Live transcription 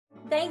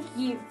Thank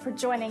you for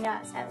joining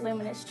us at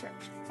Luminous Church.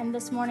 And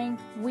this morning,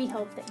 we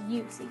hope that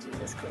you see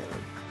Jesus clearly.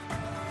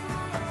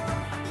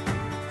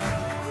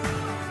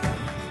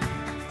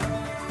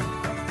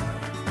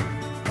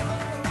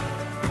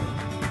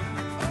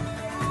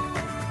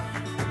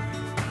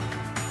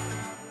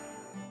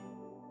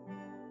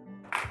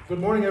 Good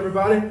morning,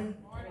 everybody.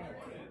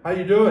 How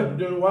you doing? You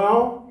doing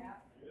well?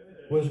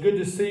 Well, it's good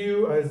to see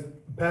you. As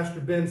Pastor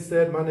Ben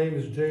said, my name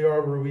is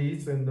J.R.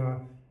 Ruiz, and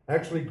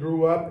actually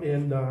grew up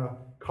in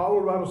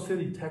Colorado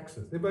City,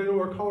 Texas. Anybody know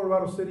where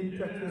Colorado City,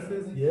 Texas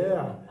is?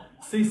 Yeah.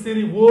 Sea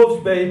City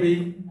Wolves,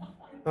 baby.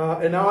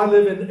 And now I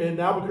live in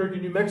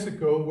Albuquerque, New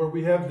Mexico, where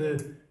we have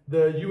the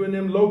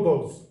UNM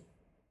Lobos.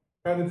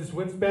 Kind of just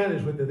went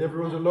Spanish with it.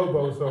 Everyone's a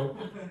Lobo.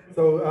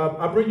 So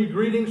I bring you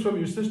greetings from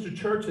your sister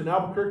church in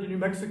Albuquerque, New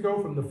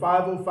Mexico, from the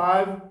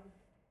 505,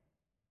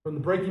 from the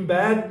Breaking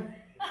Bad.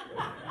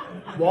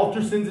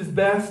 Walter sends his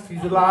best.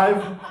 He's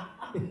alive.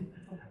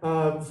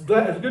 It's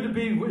good to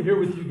be here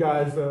with you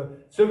guys.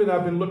 Sylvia and I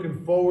have been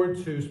looking forward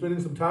to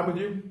spending some time with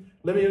you.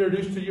 Let me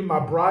introduce to you my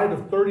bride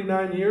of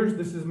 39 years.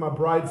 This is my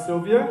bride,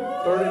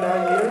 Sylvia,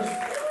 39 years.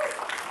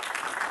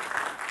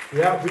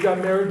 Yeah, we got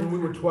married when we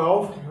were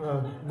 12.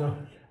 No.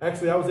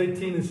 Actually, I was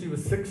 18 and she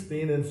was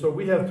 16, and so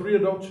we have 3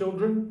 adult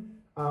children.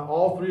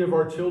 All 3 of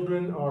our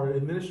children are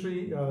in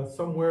ministry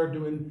somewhere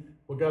doing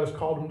what God has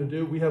called them to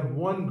do. We have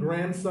 1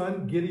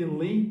 grandson, Gideon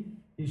Lee.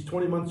 He's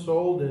 20 months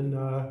old, and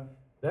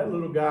that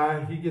little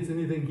guy, he gets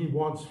anything he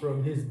wants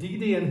from his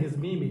Didi and his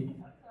Mimi.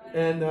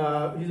 And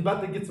he's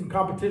about to get some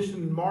competition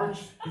in March.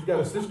 He's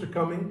got a sister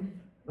coming.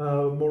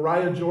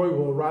 Mariah Joy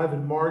will arrive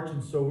in March,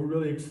 and so we're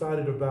really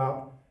excited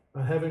about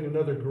having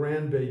another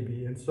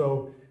grandbaby. And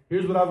so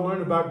here's what I've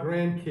learned about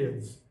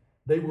grandkids.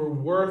 They were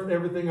worth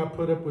everything I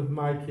put up with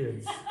my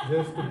kids,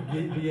 just to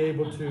be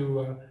able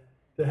to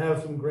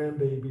have some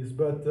grandbabies.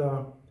 But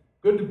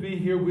good to be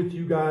here with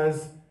you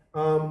guys.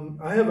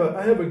 I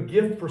have a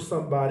gift for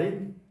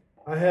somebody.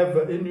 I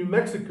have in New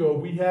Mexico,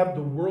 we have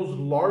the world's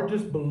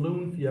largest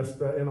balloon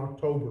fiesta in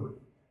October.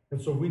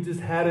 And so we just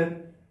had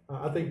it.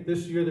 I think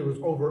this year there was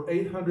over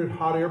 800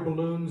 hot air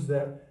balloons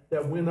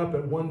that went up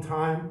at one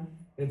time.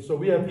 And so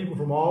we have people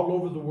from all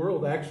over the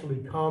world actually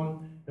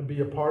come and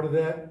be a part of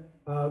that.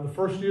 The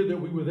first year that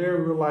we were there,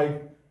 we were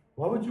like,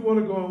 why would you want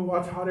to go and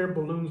watch hot air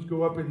balloons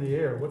go up in the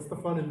air? What's the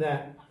fun in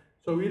that?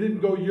 So we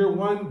didn't go year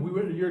 1, we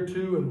went to year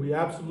 2, and we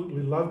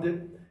absolutely loved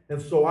it. And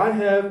so I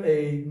have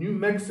a New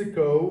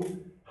Mexico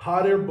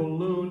hot air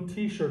balloon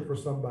t-shirt for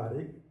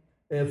somebody.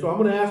 And so I'm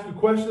going to ask a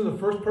question. The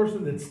first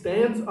person that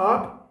stands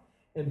up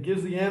and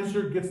gives the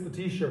answer gets the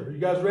t-shirt. Are you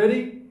guys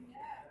ready?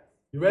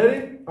 You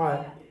ready? All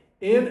right.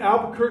 In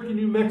Albuquerque,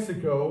 New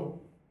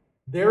Mexico,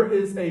 there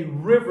is a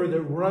river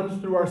that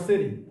runs through our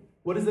city.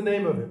 What is the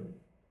name of it?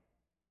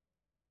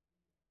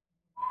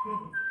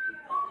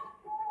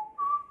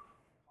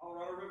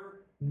 Colorado River?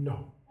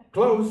 No.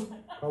 Close.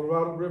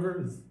 Colorado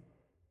River is,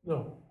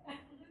 no.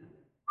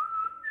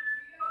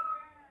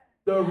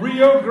 The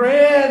Rio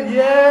Grande,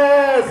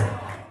 yes!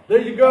 There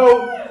you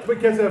go. Let me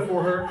catch that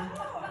for her.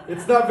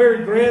 It's not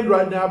very grand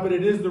right now, but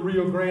it is the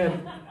Rio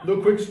Grande.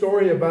 Little quick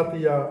story about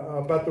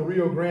the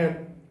Rio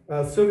Grande.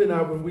 Sylvia and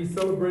I, when we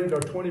celebrated our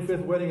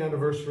 25th wedding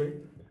anniversary,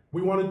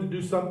 we wanted to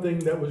do something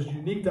that was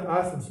unique to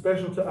us and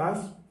special to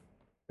us.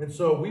 And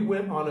so we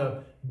went on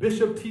a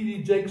Bishop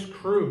T.D. Jakes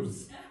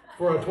cruise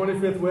for our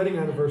 25th wedding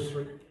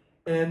anniversary.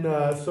 And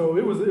so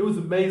it was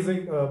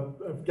amazing. If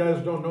you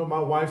guys don't know, my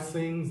wife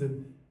sings,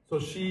 and so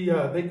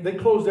they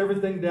closed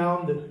everything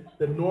down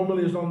that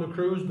normally is on the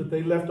cruise, but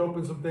they left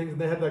open some things,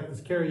 and they had like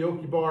this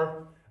karaoke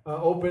bar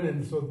open,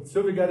 and so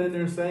Sylvia got in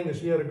there and sang, and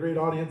she had a great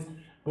audience.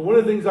 But one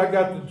of the things I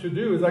got to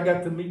do is I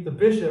got to meet the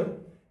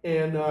bishop,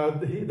 and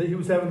he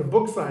was having a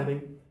book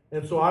signing,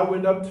 and so I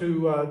went up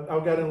to,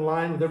 I got in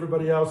line with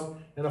everybody else,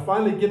 and I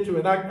finally get to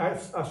it, and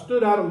I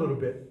stood out a little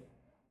bit,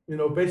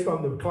 based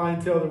on the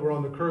clientele that were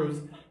on the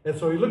cruise. And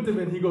so he looked at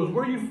me and he goes,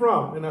 "Where are you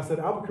from?" And I said,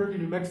 "Albuquerque,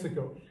 New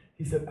Mexico."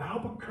 He said,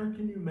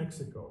 "Albuquerque, New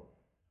Mexico.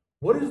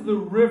 What is the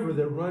river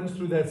that runs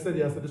through that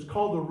city?" I said, "It's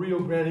called the Rio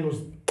Grande." He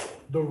goes,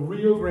 "The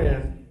Rio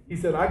Grande." He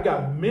said, "I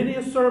got many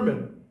a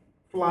sermon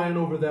flying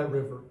over that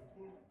river."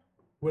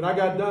 When I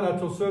got done, I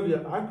told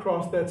Sylvia, I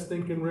cross that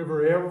stinking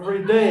river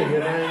every day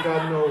and I ain't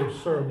got no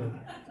sermon.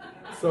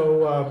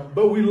 So,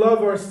 but we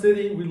love our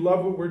city. We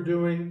love what we're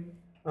doing,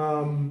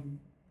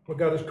 what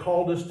God has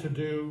called us to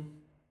do.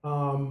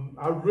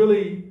 I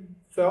really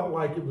felt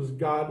like it was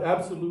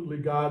absolutely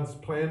God's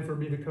plan for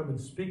me to come and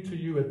speak to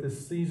you at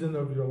this season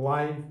of your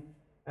life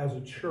as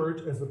a church,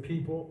 as a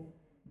people.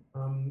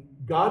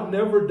 God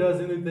never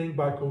does anything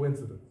by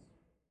coincidence.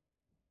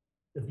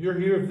 If you're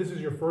here, if this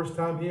is your first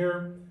time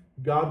here,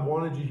 God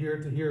wanted you here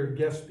to hear a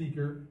guest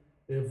speaker.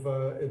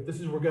 If this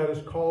is where God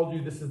has called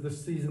you, this is the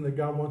season that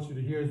God wants you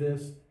to hear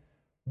this.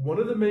 One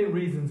of the main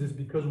reasons is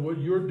because what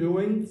you're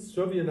doing,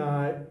 Sylvia and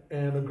I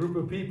and a group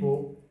of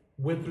people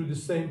went through the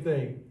same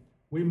thing.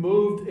 We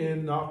moved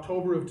in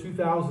October of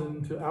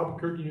 2000 to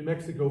Albuquerque, New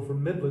Mexico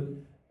from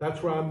Midland.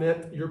 That's where I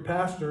met your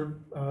pastor,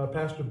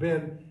 Pastor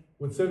Ben.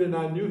 When Sylvia and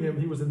I knew him,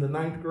 he was in the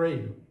 9th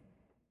grade.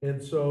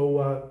 And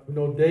so,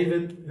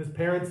 David, his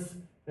parents,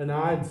 and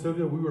I and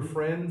Sylvia, we were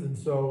friends, and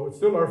so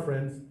still are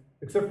friends,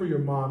 except for your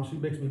mom. She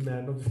makes me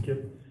mad. No, just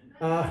kidding.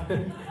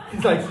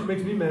 He's like, she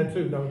makes me mad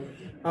too. No.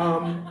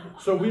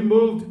 So we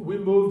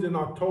moved in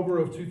October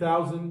of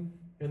 2000,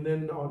 and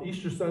then on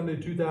Easter Sunday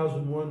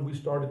 2001, we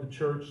started the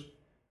church.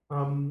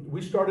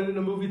 We started in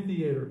a movie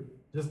theater,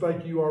 just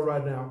like you are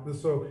right now.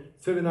 So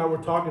Sylvia and I were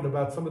talking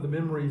about some of the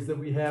memories that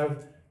we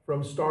have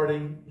from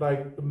starting.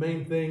 Like the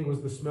main thing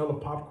was the smell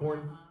of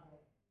popcorn.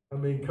 I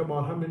mean, come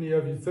on, how many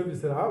of you? Sylvia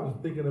said, I was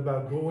thinking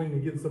about going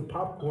and getting some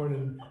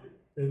popcorn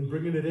and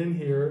bringing it in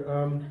here.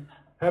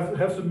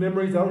 Have some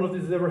memories. I don't know if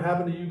this has ever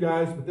happened to you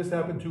guys, but this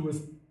happened to us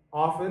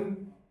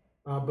often.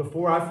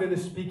 Before I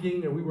finished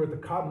speaking, and we were at the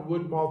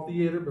Cottonwood Mall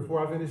Theater,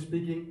 before I finished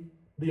speaking,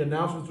 the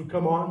announcements would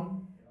come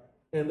on,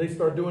 and they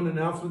start doing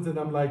announcements, and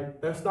I'm like,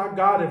 that's not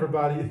God,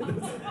 everybody.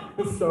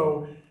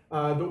 So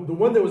the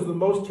one that was the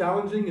most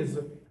challenging is,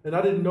 and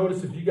I didn't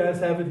notice if you guys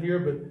have it here,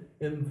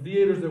 but in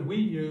theaters that we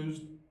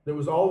used, there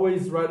was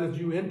always, right as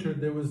you entered,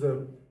 there was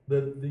the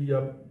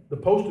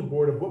poster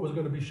board of what was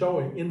going to be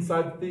showing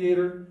inside the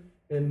theater.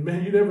 And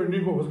man, you never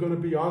knew what was going to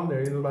be on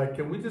there. You're like,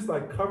 can we just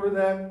cover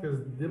that? Because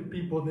them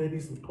people, they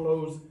need some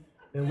clothes.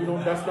 And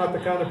that's not the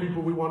kind of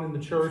people we want in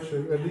the church,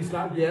 at least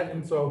not yet.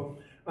 And so,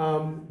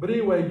 but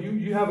anyway,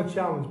 you have a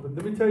challenge. But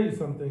let me tell you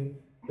something.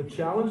 The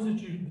challenges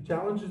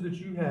that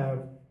you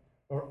have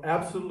are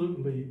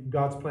absolutely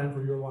God's plan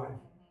for your life.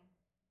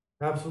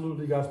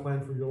 Absolutely God's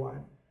plan for your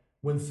life.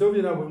 When Sylvia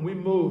and I, when we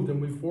moved,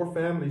 and 4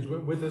 families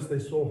went with us, they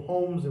sold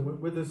homes and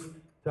went with us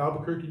to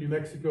Albuquerque, New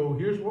Mexico.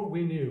 Here's what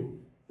we knew,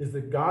 is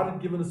that God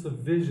had given us a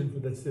vision for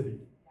that city.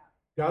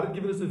 God had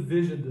given us a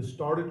vision to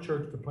start a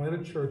church, to plant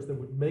a church that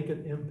would make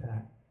an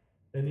impact.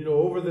 And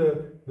over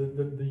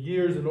the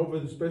years, and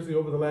especially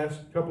over the last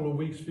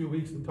few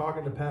weeks, and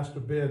talking to Pastor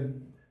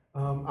Ben,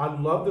 I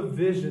love the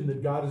vision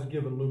that God has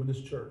given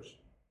Luminous Church.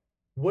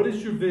 What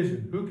is your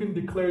vision? Who can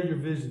declare your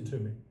vision to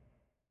me?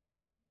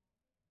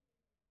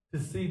 To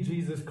see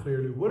Jesus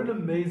clearly. What an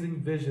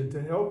amazing vision,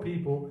 to help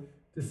people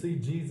to see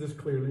Jesus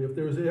clearly. If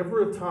there was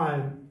ever a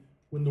time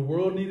when the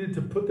world needed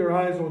to put their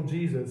eyes on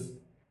Jesus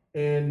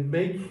and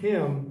make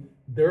him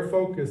their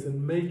focus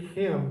and make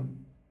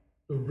him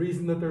the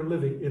reason that they're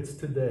living, it's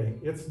today.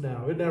 It's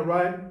now. Isn't that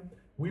right?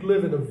 We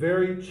live in a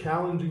very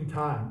challenging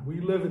time. We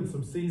live in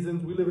some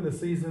seasons. We live in a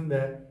season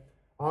that,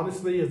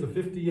 honestly, as a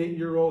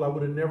 58-year-old, I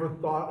would have never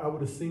thought I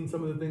would have seen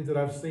some of the things that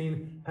I've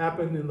seen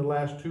happen in the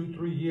last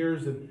 2-3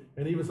 years,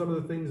 and even some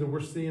of the things that we're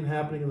seeing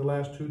happening in the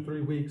last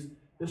 2-3 weeks.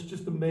 It's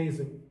just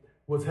amazing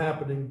what's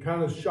happening,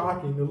 kind of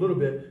shocking a little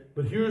bit.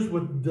 But here's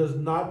what does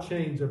not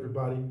change,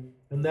 everybody,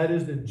 and that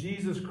is that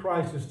Jesus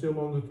Christ is still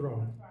on the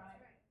throne.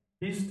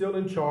 He's still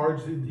in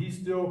charge. He's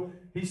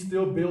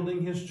still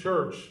building his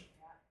church.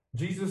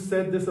 Jesus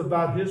said this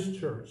about his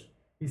church.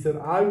 He said,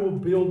 I will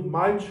build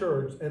my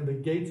church, and the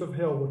gates of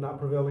hell will not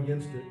prevail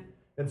against it.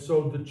 And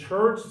so the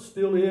church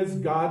still is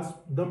God's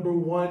number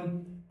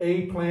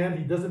 1A plan.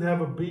 He doesn't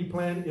have a B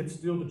plan. It's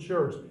still the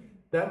church.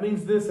 That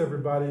means this,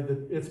 everybody,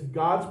 that it's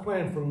God's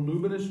plan for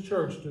Luminous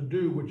Church to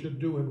do what you're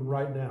doing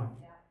right now.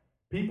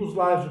 People's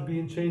lives are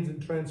being changed and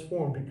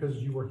transformed because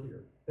you are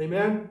here.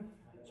 Amen?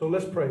 So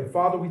let's pray.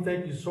 Father, we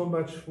thank you so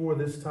much for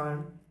this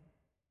time.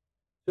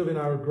 Sylvia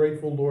and I are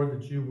grateful, Lord,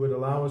 that you would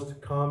allow us to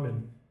come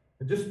and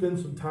just spend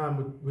some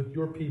time with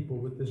your people,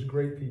 with this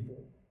great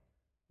people.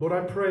 Lord,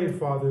 I pray,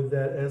 Father,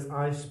 that as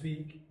I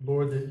speak,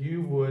 Lord, that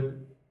you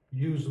would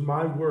use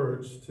my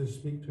words to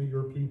speak to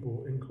your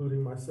people,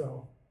 including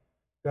myself.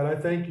 God, I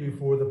thank you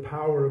for the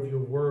power of your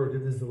word.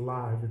 It is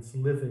alive. It's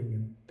living.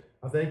 And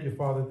I thank you,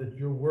 Father, that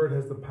your word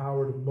has the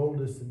power to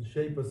mold us and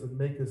shape us and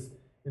make us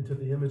into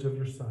the image of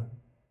your Son.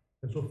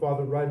 And so,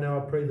 Father, right now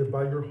I pray that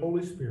by your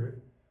Holy Spirit,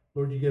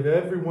 Lord, you give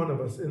every one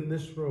of us in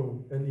this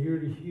room an ear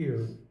to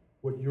hear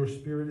what your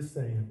Spirit is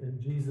saying.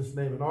 In Jesus'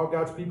 name. And all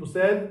God's people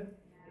said?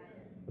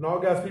 And all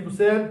God's people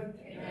said?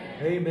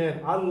 Amen.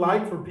 Amen. I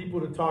like for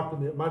people to talk to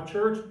me. At my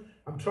church,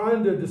 I'm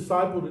trying to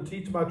disciple, to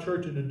teach my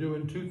church into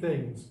doing 2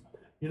 things.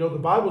 You know, the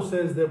Bible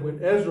says that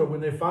when Ezra, when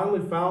they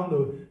finally found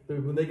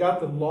when they got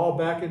the law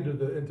back into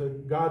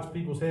God's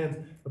people's hands,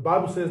 the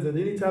Bible says that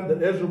anytime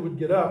that Ezra would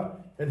get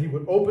up and he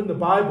would open the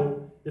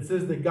Bible, it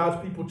says that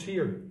God's people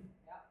cheered.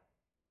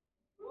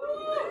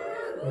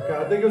 Okay,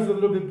 I think it was a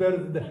little bit better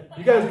than that.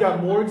 You guys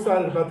got more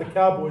excited about the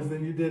Cowboys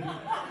than you did.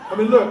 I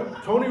mean,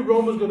 look, Tony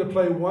Romo's going to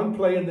play one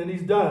play and then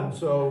he's done.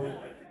 So,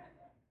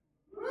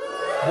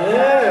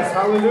 yes,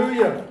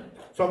 hallelujah.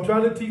 So I'm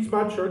trying to teach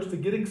my church to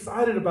get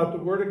excited about the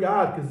Word of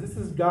God, because this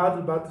is God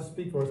about to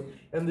speak for us.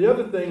 And the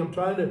other thing, I'm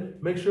trying to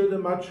make sure that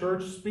my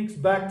church speaks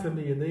back to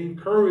me and they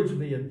encourage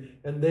me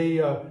and they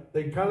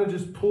kind of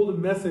just pull the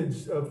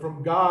message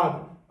from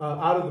God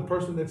out of the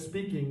person that's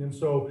speaking. And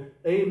so,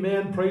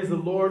 amen, praise the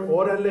Lord.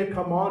 Orale,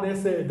 come on,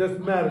 it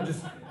doesn't matter.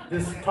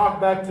 Just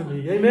talk back to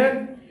me.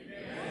 Amen?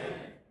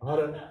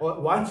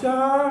 Watch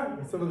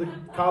out. Some of the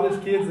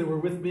college kids that were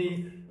with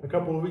me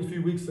a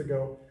few weeks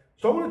ago.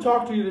 So I want to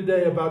talk to you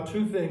today about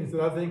 2 things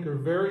that I think are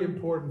very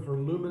important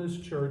for Luminous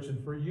Church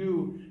and for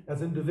you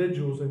as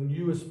individuals and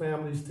you as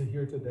families to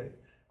hear today.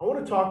 I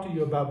want to talk to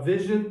you about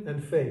vision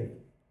and faith.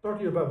 Talk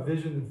to you about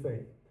vision and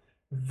faith.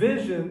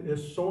 Vision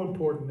is so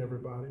important,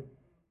 everybody.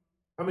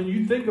 I mean,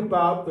 you think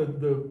about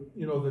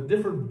the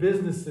different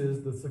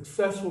businesses, the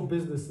successful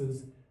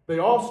businesses, they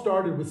all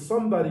started with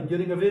somebody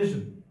getting a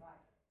vision.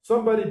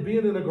 Somebody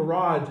being in a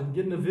garage and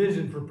getting a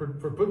vision for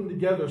putting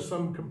together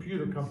some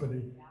computer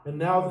company. And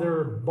now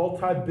they're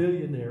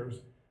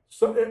multi-billionaires.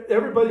 So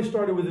everybody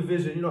started with a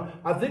vision. You know,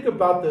 I think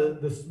about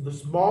the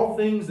small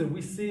things that we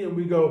see and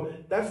we go,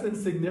 that's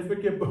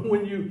insignificant. But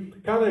when you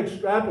kind of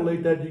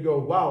extrapolate that, you go,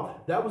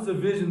 wow, that was a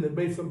vision that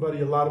made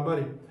somebody a lot of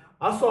money.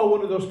 I saw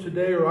one of those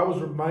today, or I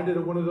was reminded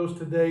of one of those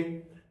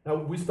today. Now,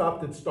 we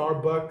stopped at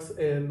Starbucks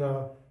and,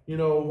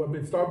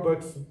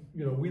 Starbucks,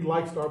 we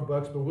like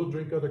Starbucks, but we'll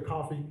drink other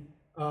coffee.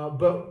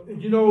 But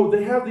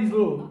they have these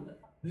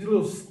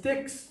little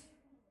sticks,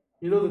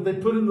 that they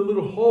put in the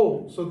little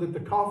hole so that the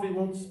coffee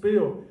won't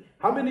spill.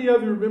 How many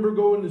of you remember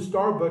going to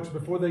Starbucks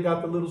before they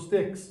got the little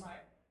sticks?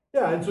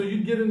 Yeah, and so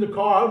you'd get in the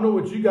car. I don't know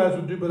what you guys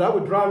would do, but I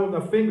would drive with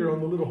my finger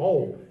on the little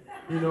hole,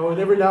 and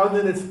every now and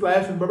then it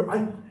splashed,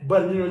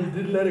 but you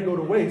didn't let it go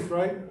to waste,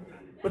 right?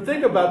 But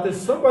think about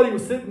this. Somebody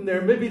was sitting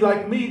there, maybe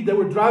like me, they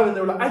were driving,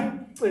 they were like,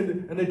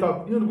 and they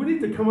thought, we need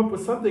to come up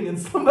with something. And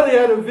somebody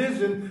had a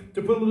vision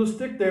to put a little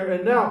stick there.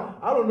 And now,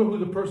 I don't know who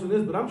the person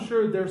is, but I'm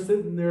sure they're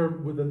sitting there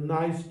with a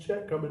nice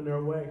check coming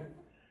their way.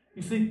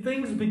 You see,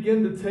 things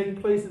begin to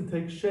take place and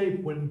take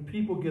shape when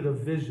people get a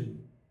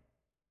vision.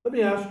 Let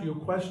me ask you a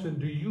question.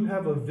 Do you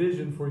have a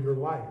vision for your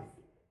life?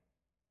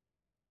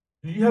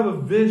 Do you have a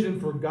vision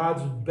for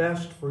God's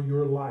best for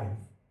your life?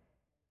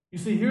 You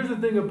see, here's the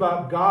thing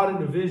about God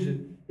and a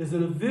vision, is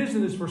that a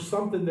vision is for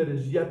something that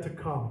is yet to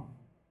come.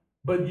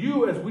 But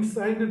you, as we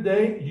sang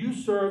today, you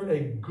serve a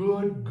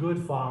good,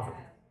 good Father.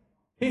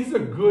 He's a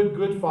good,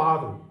 good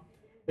Father.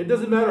 It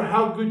doesn't matter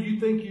how good you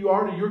think you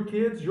are to your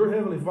kids, your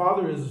Heavenly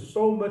Father is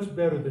so much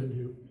better than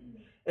you.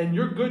 And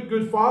your good,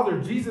 good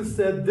Father, Jesus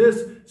said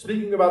this,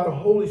 speaking about the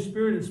Holy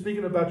Spirit and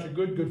speaking about your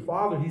good, good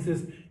Father. He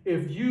says,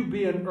 if you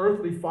being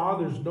earthly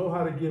fathers know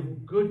how to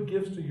give good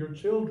gifts to your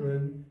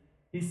children,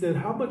 he said,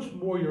 how much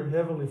more your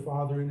Heavenly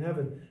Father in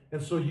heaven?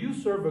 And so you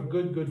serve a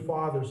good, good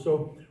Father.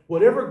 So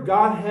whatever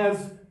God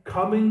has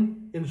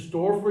coming in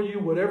store for you,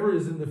 whatever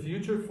is in the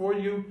future for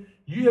you,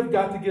 you have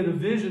got to get a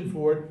vision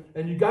for it.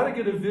 And you got to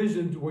get a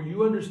vision to where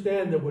you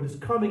understand that what is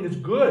coming is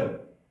good.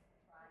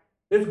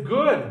 It's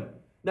good.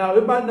 Now,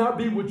 it might not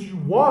be what you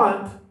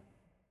want,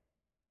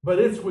 but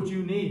it's what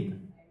you need.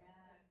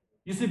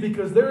 You see,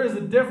 because there is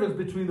a difference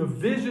between a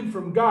vision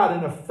from God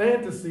and a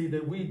fantasy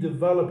that we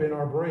develop in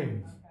our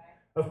brains.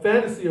 A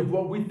fantasy of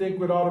what we think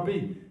it ought to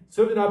be.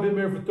 Sylvia and I have been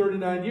married for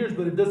 39 years,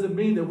 but it doesn't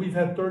mean that we've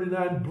had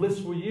 39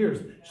 blissful years.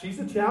 She's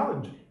a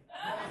challenge.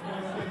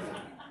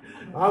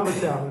 I'm a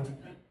challenge.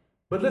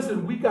 But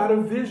listen, we got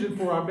a vision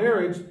for our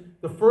marriage.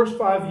 The first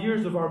 5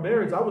 years of our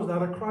marriage, I was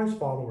not a Christ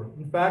follower.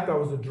 In fact, I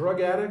was a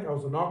drug addict. I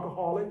was an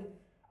alcoholic.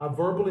 I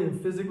verbally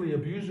and physically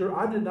abused her.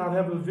 I did not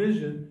have a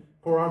vision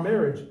for our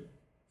marriage.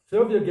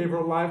 Sylvia gave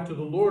her life to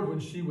the Lord when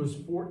she was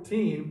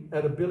 14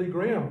 at a Billy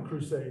Graham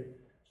crusade.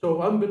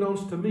 So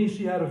unbeknownst to me,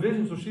 she had a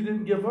vision, so she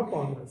didn't give up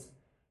on us.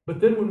 But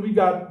then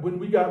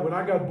when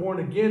I got born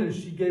again and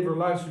she gave her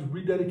life, she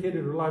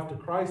rededicated her life to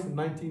Christ in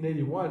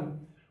 1981,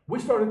 we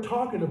started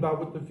talking about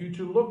what the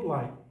future looked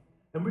like.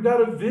 And we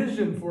got a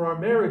vision for our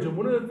marriage. And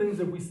one of the things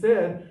that we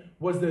said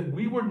was that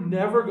we were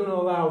never going to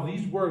allow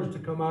these words to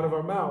come out of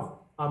our mouth.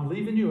 I'm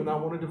leaving you and I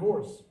want a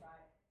divorce.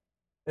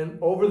 And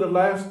over the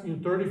last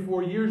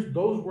 34 years,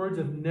 those words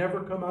have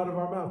never come out of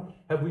our mouth.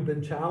 Have we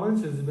been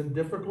challenged? Has it been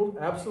difficult?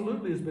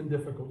 Absolutely, it's been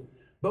difficult.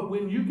 But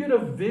when you get a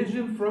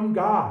vision from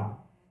God,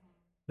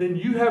 then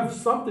you have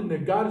something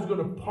that God is going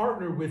to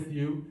partner with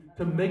you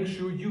to make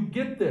sure you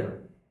get there.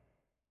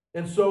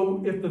 And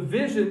so if the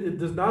vision it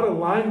does not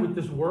align with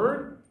this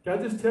word, can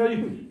I just tell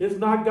you, it's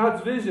not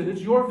God's vision,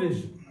 it's your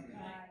vision.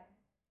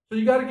 So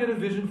you got to get a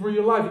vision for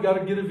your life. You got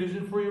to get a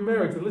vision for your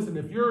marriage. And listen,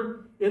 if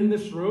you're in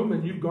this room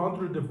and you've gone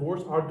through a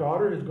divorce, our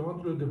daughter has gone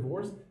through a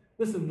divorce.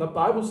 Listen, the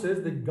Bible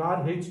says that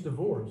God hates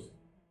divorce,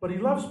 but he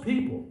loves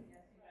people.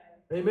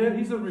 Amen.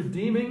 He's a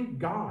redeeming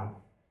God.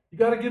 You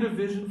got to get a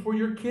vision for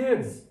your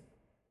kids.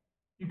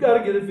 You got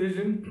to get a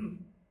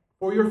vision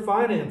for your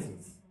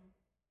finances.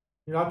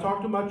 I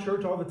talk to my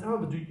church all the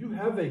time, but do you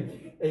have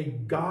a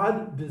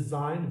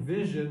God-designed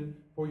vision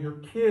for your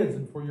kids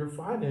and for your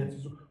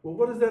finances? Well,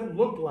 what does that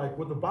look like?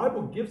 Well, the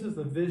Bible gives us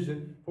a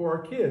vision for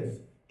our kids.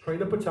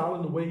 Train up a child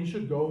in the way he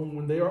should go, and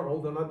when they are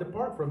old, they'll not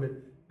depart from it.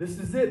 This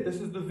is it. This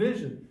is the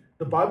vision.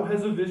 The Bible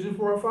has a vision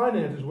for our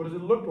finances. What does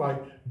it look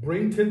like?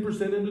 Bring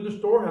 10% into the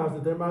storehouse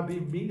that there might be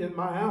meat in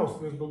my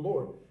house, says the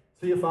Lord.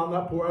 See if I'll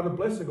not pour out a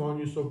blessing on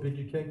you so big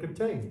you can't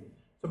contain.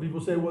 Some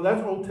people say, well,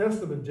 that's Old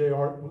Testament,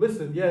 J.R.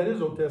 Listen, yeah, it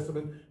is Old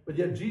Testament, but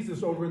yet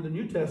Jesus over in the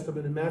New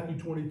Testament in Matthew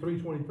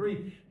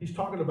 23, he's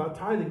talking about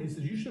tithing. He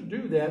says, you should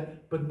do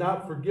that, but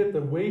not forget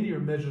the weightier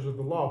measures of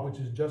the law, which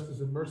is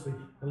justice and mercy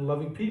and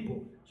loving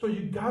people. So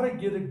you got to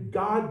get a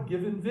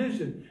God-given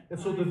vision. And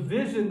so the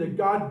vision that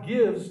God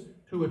gives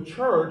to a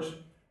church,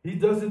 he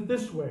does it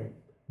this way.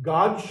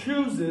 God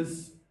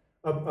chooses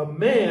a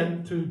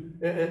man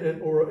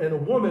and a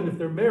woman, if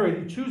they're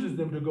married, he chooses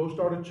them to go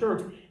start a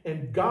church.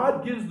 And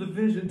God gives the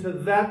vision to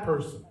that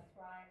person.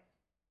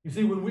 You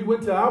see, when we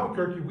went to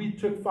Albuquerque, we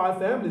took 5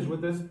 families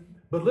with us.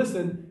 But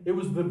listen, it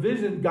was the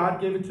vision,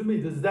 God gave it to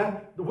me.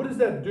 What does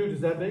that do?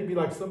 Does that make me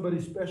like somebody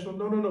special?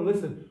 No.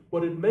 Listen,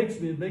 what it makes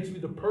me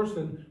the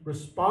person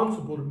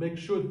responsible to make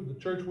sure that the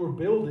church we're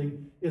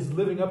building is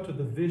living up to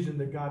the vision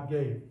that God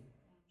gave.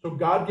 So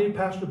God gave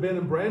Pastor Ben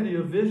and Brandy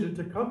a vision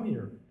to come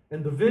here.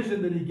 And the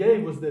vision that he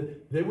gave was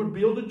that they would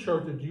build a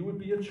church, that you would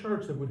be a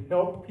church that would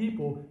help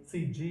people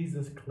see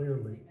Jesus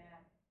clearly.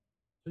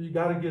 So you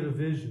got to get a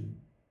vision.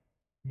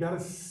 You got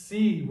to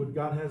see what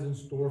God has in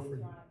store for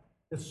you.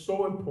 It's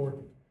so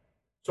important.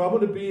 So I'm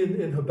going to be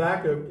in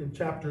Habakkuk, in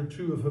chapter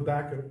 2 of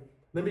Habakkuk.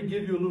 Let me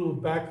give you a little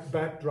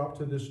backdrop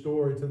to this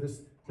story, to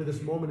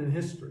this moment in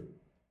history.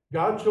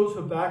 God chose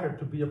Habakkuk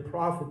to be a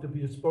prophet, to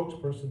be a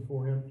spokesperson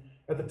for him.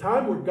 At the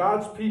time where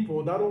God's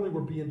people not only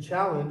were being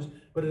challenged,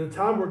 but at a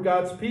time where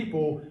God's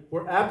people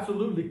were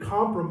absolutely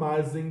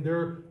compromising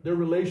their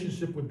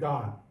relationship with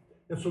God.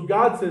 And so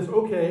God says,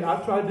 okay,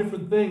 I've tried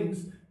different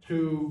things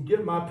to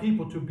get my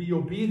people to be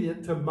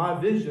obedient to my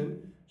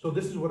vision. So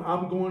this is what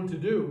I'm going to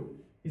do.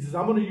 He says,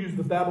 I'm going to use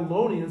the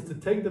Babylonians to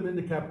take them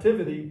into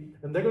captivity,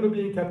 and they're going to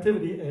be in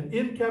captivity. And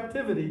in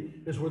captivity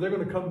is where they're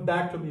going to come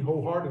back to me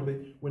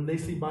wholeheartedly when they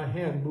see my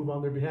hand move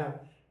on their behalf.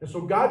 And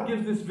so God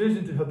gives this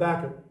vision to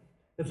Habakkuk.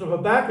 And so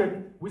Habakkuk,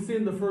 we see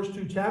in the first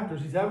 2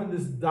 chapters, he's having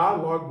this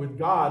dialogue with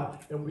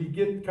God, and we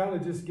get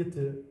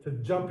to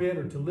jump in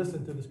or to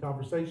listen to this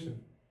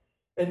conversation.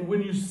 And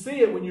when you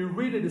see it, when you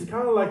read it, it's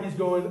kind of like he's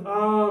going,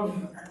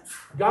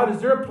 God, is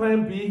there a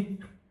plan B?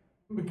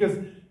 Because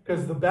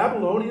the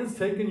Babylonians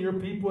taking your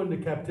people into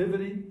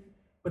captivity.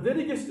 But then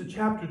he gets to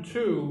chapter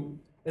 2,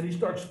 and he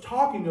starts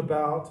talking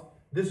about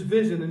this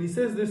vision. And he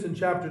says this in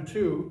chapter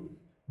 2,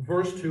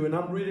 verse 2, and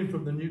I'm reading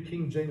from the New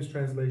King James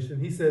translation.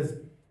 He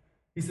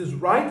says,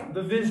 write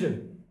the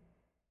vision.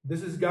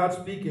 This is God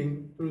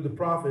speaking through the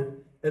prophet,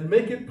 and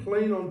make it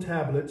plain on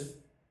tablets,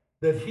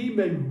 that he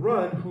may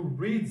run who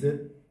reads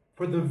it,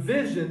 for the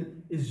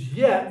vision is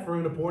yet for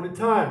an appointed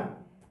time.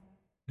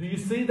 Do you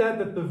see that?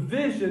 That the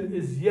vision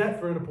is yet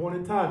for an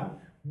appointed time.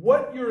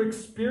 What you're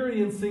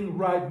experiencing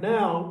right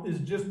now is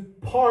just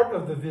part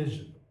of the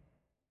vision.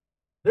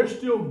 There's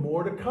still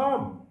more to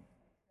come.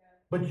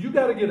 But you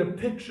got to get a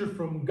picture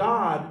from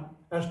God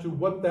as to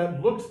what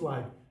that looks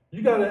like.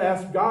 You got to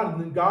ask God,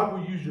 and then God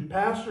will use your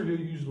pastor, he'll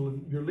use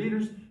your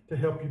leaders to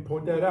help you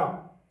point that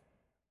out.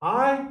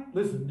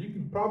 Listen, you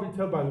can probably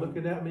tell by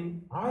looking at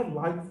me, I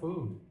like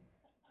food.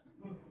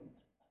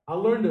 I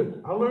learned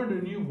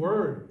a new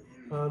word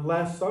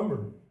last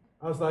summer.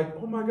 I was like,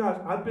 oh my gosh,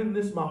 I've been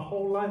this my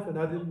whole life and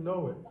I didn't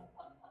know it.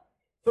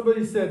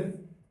 Somebody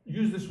said,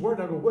 use this word.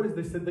 And I go, what is it?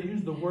 They said they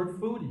use the word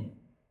foodie.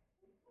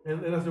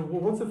 And I said,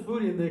 well, what's a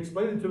foodie? And they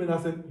explained it to me. And I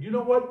said, you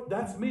know what?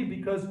 That's me,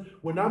 because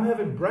when I'm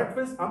having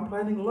breakfast, I'm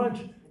planning lunch.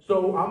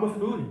 So I'm a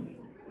foodie.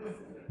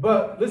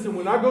 But listen,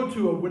 when I go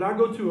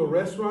to a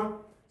restaurant,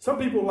 some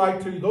people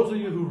like to, those of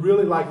you who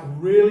really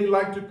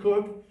like to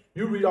cook,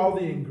 you read all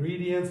the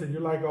ingredients and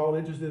you're like all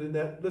interested in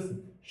that.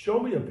 Listen, show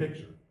me a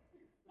picture.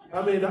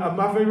 I mean,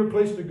 my favorite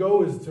place to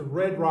go is to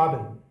Red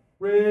Robin.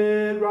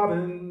 Red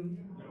Robin.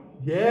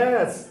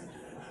 Yes.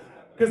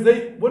 Because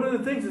one of the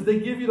things is they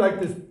give you like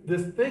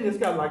this thing that's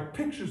got like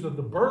pictures of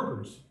the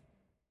burgers.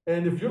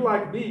 And if you're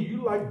like me,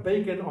 you like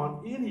bacon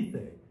on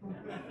anything.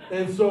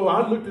 And so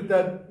I looked at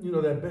that,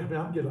 man,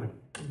 I'm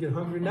getting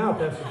hungry now,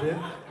 Pastor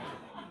Ben.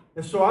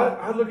 And so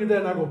I look at that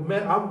and I go,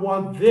 man, I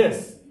want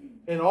this.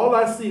 And all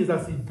I see is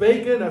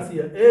bacon, I see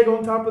an egg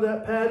on top of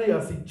that patty,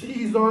 I see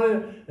cheese on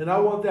it, and I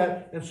want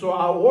that. And so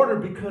I order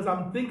because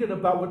I'm thinking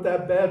about what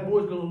that bad boy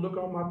is going to look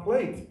on my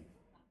plate.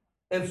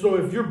 And so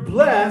if you're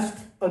blessed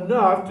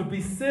enough to be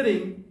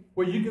sitting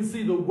where you can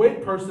see the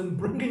wait person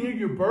bringing you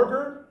your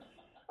burger,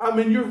 I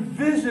mean, your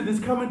vision is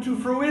coming to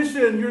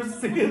fruition. You're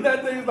seeing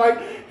that thing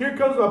like, here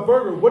comes my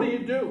burger. What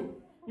do?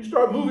 You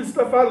start moving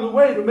stuff out of the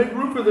way to make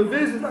room for the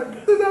vision. Like,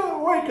 get it out of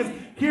the way, because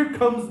here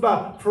comes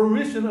the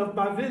fruition of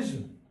my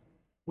vision.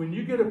 When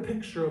you get a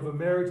picture of a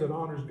marriage that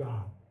honors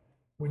God,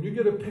 when you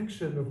get a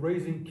picture of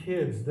raising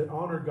kids that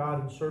honor God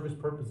and service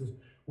purposes,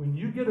 when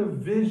you get a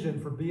vision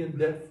for being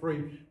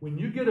debt-free, when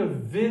you get a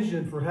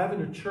vision for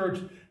having a church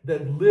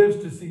that lives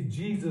to see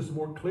Jesus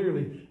more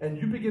clearly, and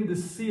you begin to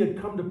see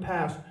it come to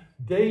pass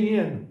day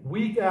in,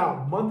 week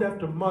out, month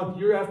after month,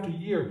 year after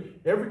year,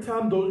 every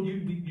time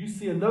you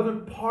see another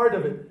part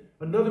of it,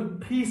 another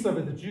piece of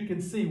it that you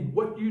can see,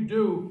 what you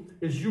do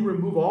is you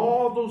remove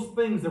all those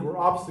things that were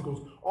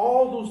obstacles,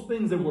 all those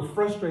things that were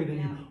frustrating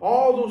you,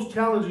 all those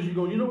challenges. You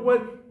go, you know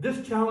what?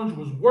 This challenge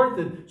was worth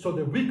it so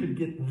that we could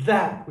get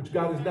that which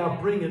God is now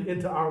bringing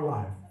into our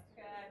life.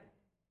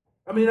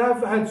 I mean,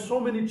 I've had so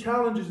many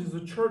challenges as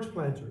a church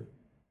planter.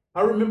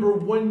 I remember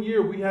one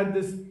year we had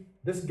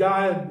this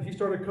guy, and he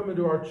started coming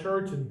to our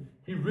church, and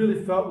he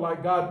really felt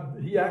like God,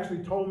 he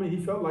actually told me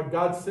he felt like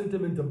God sent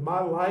him into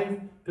my life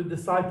to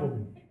disciple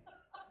me.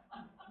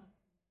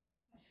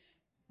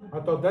 I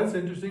thought that's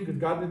interesting because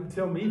God didn't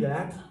tell me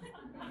that.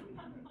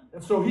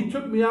 And so he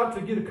took me out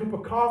to get a cup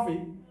of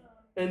coffee,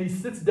 and he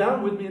sits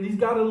down with me, and he's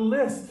got a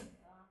list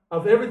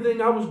of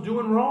everything I was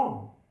doing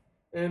wrong.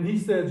 And he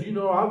says,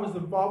 I was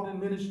involved in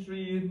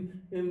ministry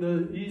in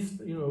the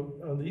East,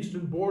 on the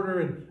eastern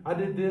border, and I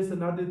did this,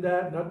 and I did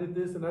that, and I did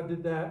this, and I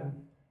did that,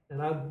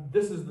 and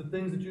this is the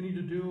things that you need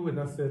to do. And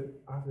I said,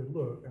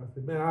 look,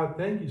 man, I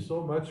thank you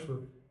so much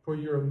for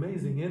your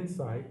amazing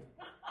insight.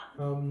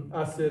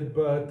 I said,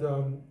 but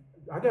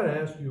I got to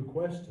ask you a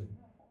question.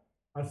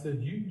 I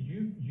said,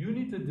 you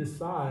need to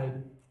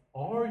decide,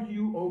 are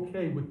you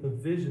okay with the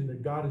vision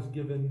that God has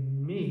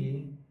given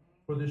me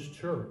for this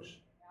church?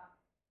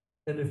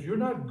 And if you're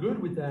not good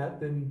with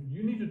that, then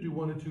you need to do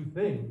one of two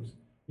things.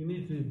 You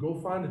need to go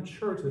find a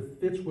church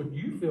that fits what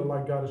you feel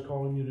like God is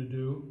calling you to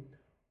do,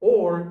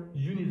 or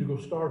you need to go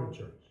start a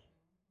church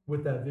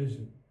with that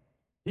vision.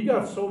 He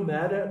got so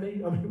mad at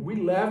me. I mean, we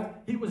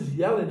left. He was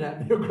yelling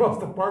at me across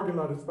the parking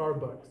lot at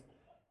Starbucks.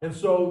 And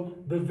so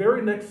the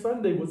very next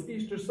Sunday was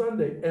Easter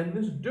Sunday, and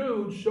this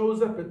dude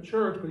shows up at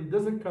church, but he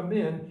doesn't come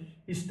in.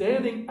 He's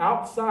standing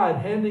outside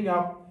handing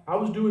out. I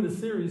was doing a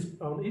series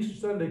on Easter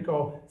Sunday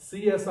called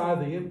CSI,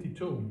 The Empty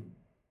Tomb.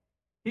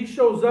 He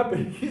shows up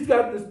and he's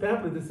got this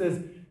pamphlet that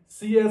says,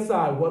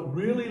 CSI, What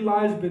Really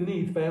Lies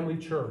Beneath Family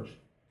Church.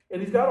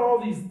 And he's got all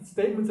these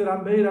statements that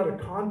I made out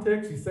of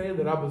context. He's saying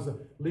that I was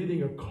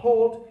leading a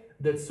cult,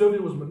 that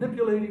Sylvia was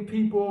manipulating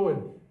people,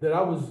 and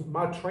that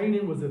my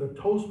training was at a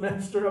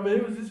Toastmaster. I mean,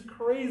 it was just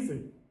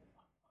crazy.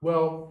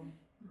 Well,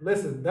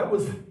 listen, that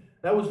was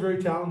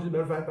very challenging.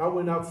 Matter of fact, I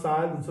went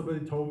outside when somebody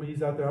told me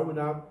he's out there. I went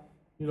out.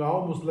 I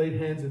almost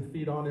laid hands and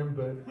feet on him,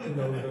 but,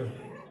 the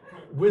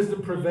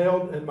wisdom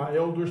prevailed and my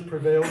elders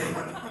prevailed.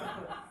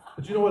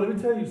 But you know what? Let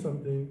me tell you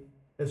something.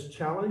 As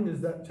challenging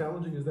as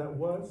that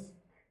was,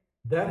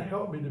 that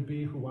helped me to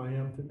be who I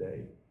am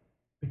today.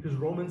 Because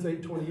Romans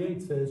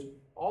 8:28 says,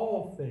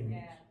 all things,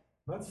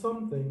 not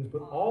some things,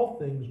 but all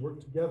things work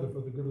together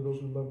for the good of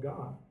those who love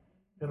God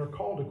and are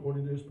called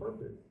according to his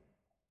purpose.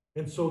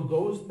 And so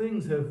those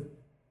things have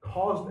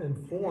caused and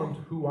formed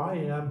who I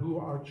am, who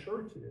our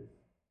church is.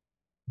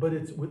 But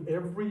it's with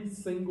every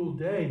single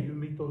day you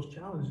meet those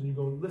challenges and you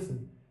go,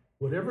 listen,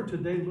 whatever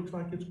today looks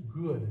like, it's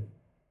good.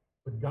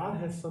 But God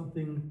has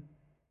something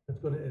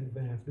that's going to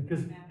advance.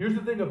 Because here's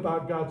the thing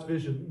about God's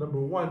vision. Number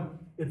one,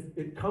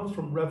 it comes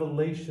from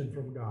revelation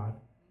from God.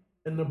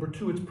 And number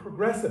two, it's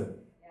progressive.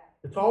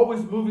 It's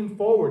always moving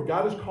forward.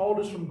 God has called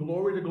us from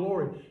glory to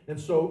glory. And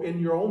so in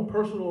your own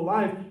personal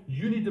life,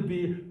 you need to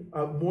be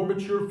a more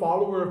mature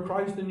follower of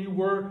Christ than you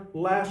were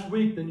last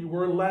week, than you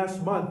were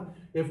last month.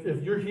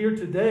 If you're here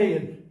today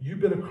and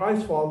you've been a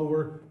Christ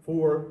follower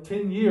for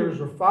 10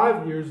 years or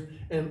 5 years,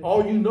 and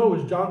all you know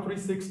is John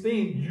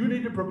 3:16, you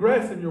need to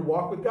progress in your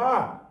walk with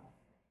God.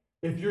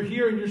 If you're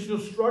here and you're still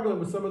struggling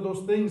with some of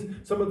those things,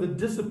 some of the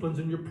disciplines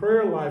in your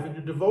prayer life, in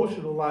your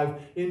devotional life,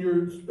 in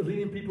your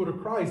leading people to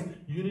Christ,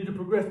 you need to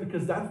progress,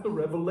 because that's the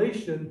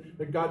revelation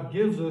that God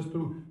gives us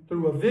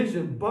through a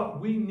vision, but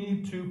we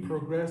need to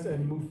progress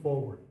and move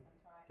forward.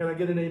 Can I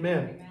get an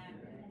amen?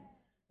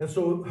 And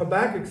so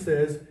Habakkuk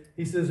says,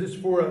 he says it's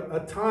for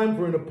a time,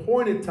 for an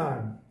appointed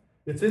time.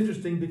 It's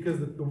interesting because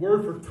the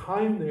word for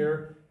time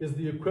there is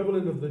the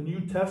equivalent of the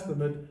New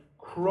Testament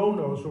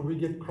chronos, where we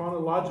get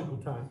chronological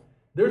time.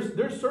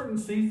 There's certain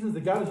seasons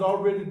that God has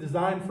already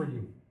designed for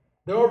you.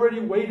 They're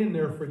already waiting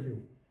there for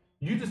you.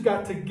 You just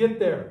got to get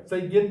there.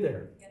 Say, get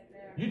there.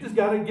 You just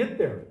got to get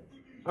there.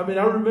 I mean,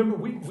 I remember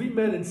we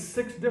met in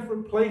 6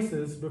 different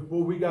places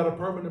before we got a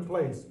permanent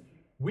place.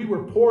 We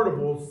were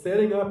portable,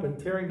 setting up and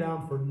tearing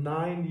down for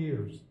 9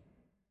 years.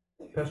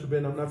 Pastor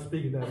Ben, I'm not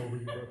speaking that over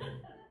you, brother.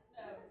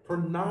 For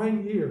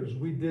 9 years,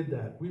 we did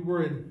that. We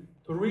were in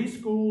 3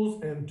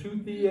 schools and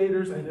 2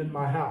 theaters and in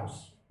my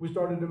house. We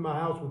started in my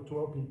house with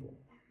 12 people.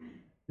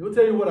 I'll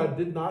tell you what I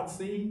did not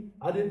see.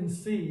 I didn't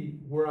see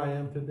where I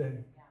am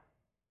today.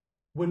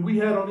 When we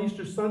had on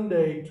Easter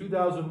Sunday,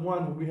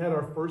 2001, when we had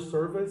our first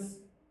service,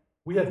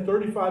 we had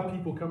 35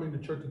 people coming to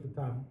church at the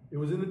time. It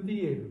was in the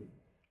theater.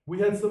 We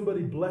had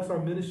somebody bless our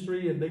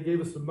ministry, and they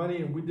gave us some money,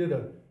 and we did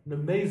an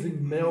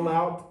amazing mail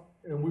out.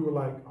 And we were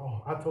like,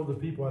 I told the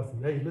people, I said,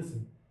 hey,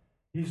 listen,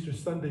 Easter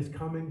Sunday's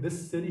coming.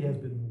 This city has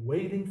been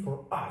waiting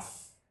for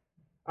us.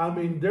 I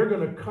mean, they're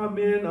going to come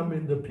in. I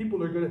mean, the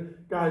people are going to,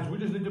 guys, we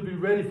just need to be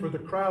ready for the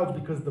crowds,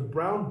 because the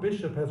brown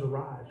bishop has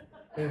arrived.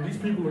 And these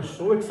people are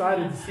so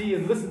excited to see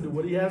and listen to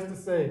what he has to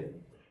say.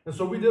 And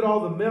so we did all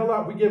the mail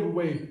out.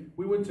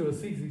 We went to a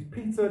Cece's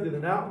Pizza, did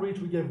an outreach.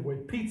 We gave away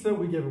pizza.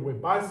 We gave away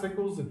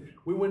bicycles. And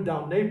we went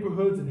down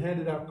neighborhoods and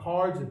handed out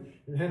cards.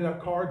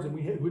 And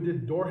we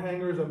did door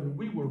hangers. I mean,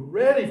 we were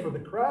ready for the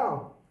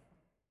crowd.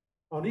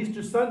 On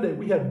Easter Sunday,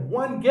 we had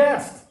 1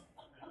 guest.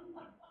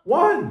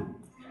 1.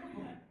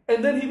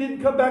 And then he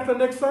didn't come back the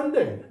next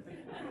Sunday.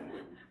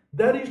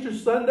 That Easter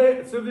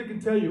Sunday, Sylvia can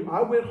tell you,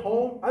 I went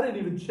home. I didn't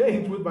even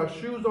change with my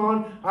shoes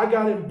on. I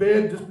got in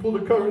bed, just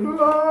pulled the cover.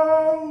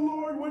 Oh,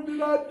 Lord, what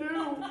did I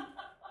do?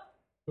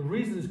 The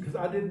reason is because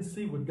I didn't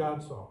see what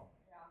God saw.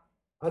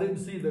 I didn't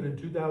see that in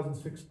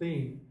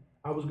 2016,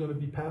 I was going to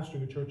be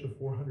pastoring a church of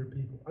 400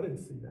 people. I didn't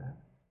see that.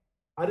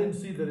 I didn't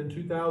see that in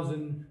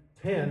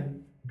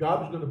 2010,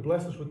 God was going to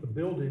bless us with the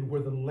building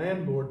where the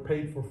landlord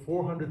paid for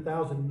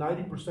 $400,000,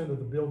 90% of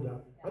the build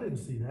out. I didn't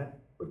see that,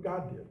 but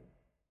God did.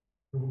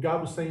 And what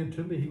God was saying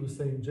to me, he was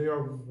saying,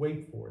 JR,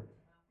 wait for it.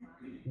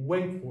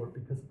 Wait for it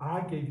because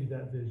I gave you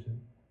that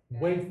vision.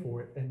 Wait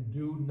for it and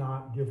do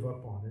not give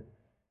up on it.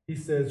 He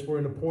says, for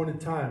an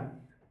appointed time.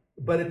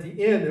 But at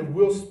the end, it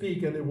will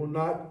speak and it will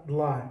not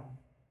lie.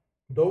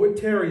 Though it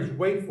tarries,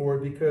 wait for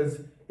it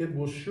because it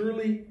will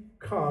surely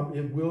come.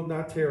 It will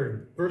not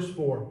tarry. Verse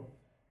 4.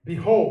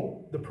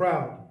 Behold, the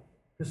proud.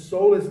 His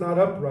soul is not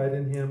upright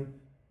in him,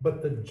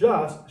 but the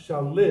just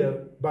shall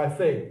live by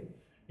faith.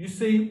 You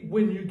see,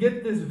 when you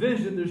get this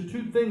vision, there's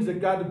two things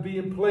that got to be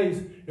in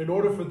place in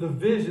order for the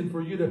vision,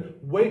 for you to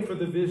wait for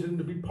the vision,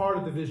 to be part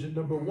of the vision.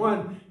 Number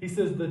one, he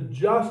says, the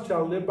just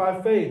shall live by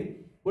faith.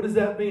 What does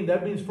that mean?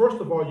 That means, first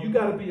of all, you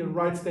got to be in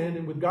right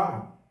standing with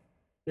God.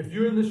 If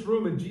you're in this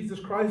room and Jesus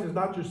Christ is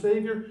not your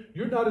Savior,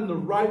 you're not in the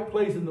right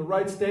place, in the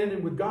right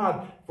standing with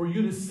God for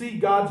you to see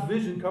God's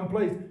vision come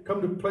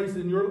to place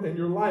in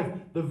your life.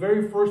 The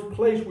very first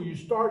place where you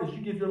start is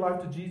you give your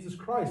life to Jesus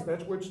Christ.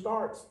 That's where it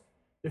starts.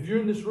 If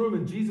you're in this room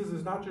and Jesus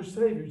is not your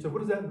Savior, you say, what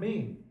does that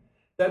mean?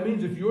 That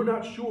means if you're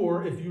not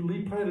sure, if you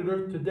leave planet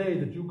Earth today,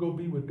 that you'll go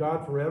be with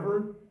God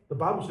forever, the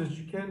Bible says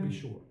you can be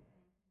sure.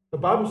 The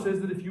Bible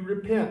says that if you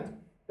repent,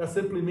 that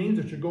simply means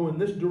that you go in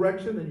this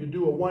direction and you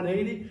do a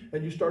 180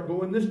 and you start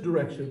going this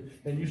direction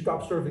and you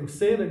stop serving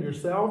sin and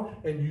yourself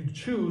and you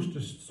choose to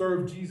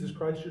serve Jesus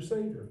Christ, your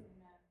Savior.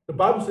 The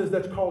Bible says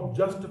that's called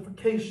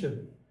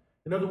justification.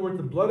 In other words,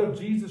 the blood of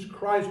Jesus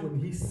Christ,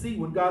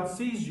 when God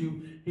sees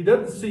you, he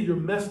doesn't see your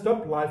messed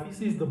up life. He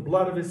sees the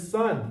blood of his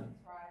Son.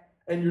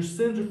 And your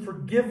sins are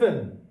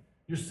forgiven.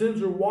 Your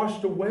sins are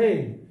washed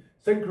away.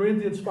 2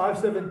 Corinthians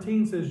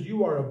 5:17 says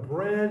you are a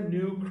brand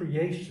new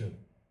creation.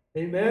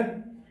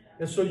 Amen?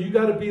 And so you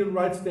got to be in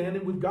right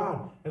standing with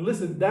God. And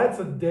listen, that's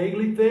a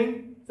daily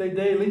thing. Say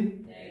daily.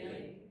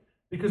 Daily.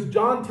 Because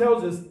John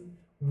tells us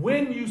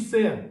when you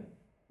sin,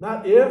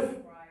 not if,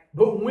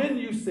 but when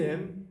you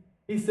sin,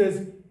 he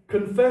says,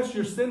 confess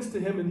your sins to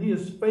him and he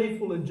is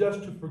faithful and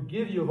just to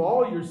forgive you of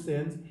all your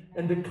sins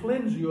and to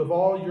cleanse you of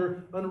all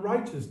your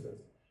unrighteousness.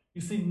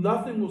 You see,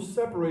 nothing will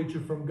separate you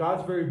from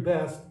God's very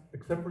best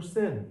except for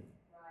sin.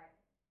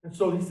 And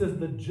so he says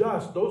the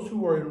just, those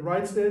who are in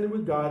right standing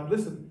with God,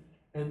 listen,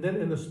 and then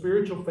in a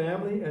spiritual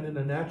family and in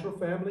a natural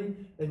family,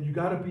 and you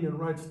got to be in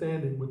right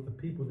standing with the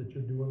people that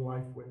you're doing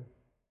life with.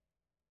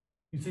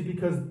 You see,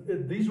 because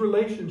these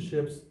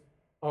relationships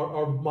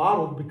are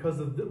modeled because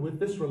of with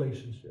this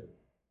relationship.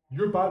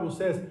 Your Bible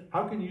says,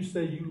 how can you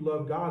say you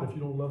love God if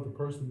you don't love the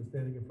person that's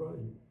standing in front of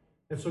you?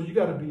 And so you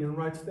got to be in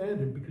right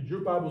standing because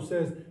your Bible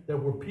says that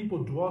where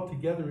people dwell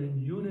together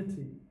in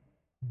unity,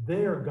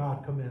 there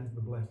God commands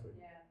the blessing.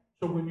 Yeah.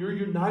 So when you're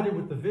united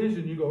with the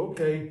vision, you go,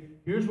 okay,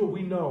 here's what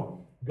we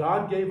know.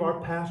 God gave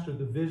our pastor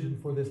the vision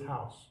for this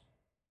house.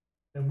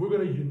 And we're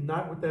going to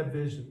unite with that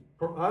vision.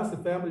 For us, the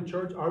family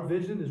church, our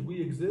vision is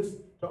we exist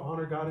to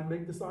honor God and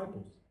make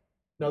disciples.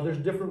 Now, there's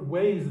different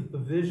ways that the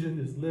vision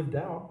is lived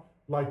out.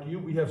 Like you,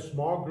 we have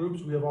small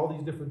groups, we have all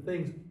these different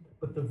things,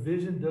 but the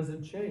vision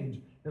doesn't change.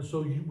 And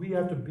so we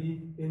have to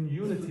be in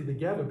unity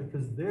together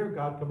because there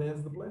God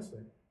commands the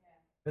blessing.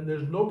 And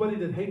there's nobody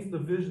that hates the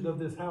vision of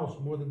this house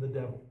more than the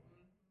devil.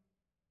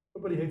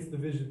 Nobody hates the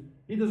vision.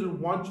 He doesn't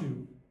want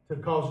you to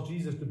cause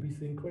Jesus to be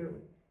seen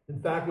clearly. In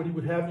fact, what he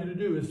would have you to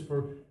do is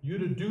for you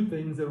to do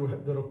things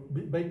that'll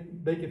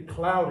make it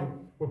cloudy,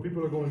 where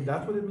people are going,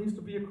 that's what it means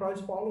to be a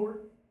Christ follower?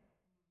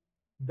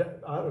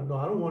 I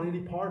don't want any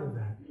part of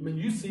that. I mean,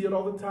 you see it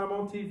all the time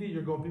on TV.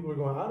 People are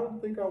going, I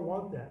don't think I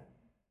want that.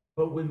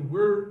 But when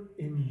we're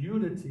in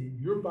unity,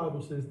 your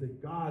Bible says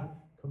that God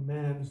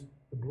commands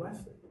the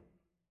blessing.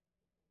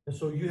 And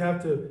so you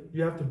have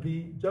to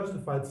be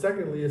justified.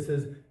 Secondly, it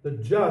says the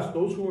just,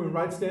 those who are in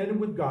right standing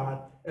with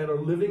God and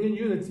are living in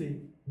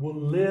unity, will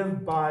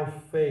live by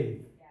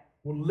faith.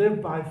 Will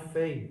live by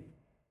faith.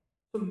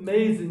 It's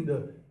amazing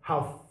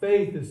how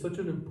faith is such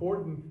an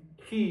important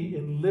key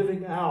in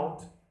living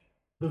out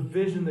the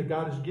vision that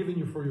God has given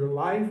you for your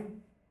life,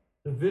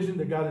 the vision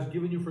that God has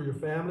given you for your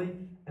family,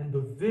 and the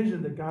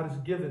vision that God has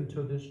given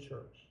to this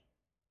church.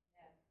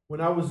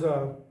 When I was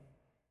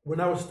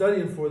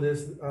studying for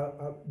this,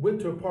 I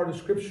went to a part of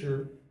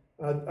Scripture.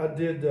 I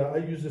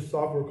used this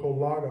software called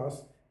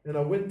Logos, and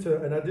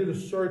I did a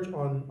search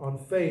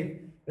on faith,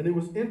 and it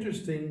was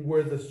interesting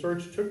where the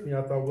search took me.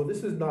 I thought, well,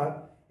 this is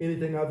not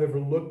anything I've ever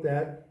looked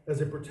at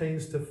as it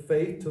pertains to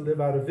faith to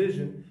live out a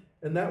vision,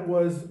 and that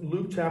was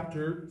Luke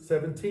chapter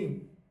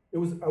 17. I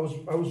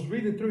was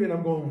reading through it, and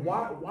I'm going,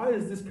 why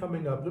is this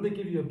coming up? Let me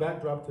give you a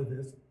backdrop to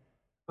this.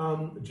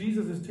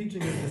 Jesus is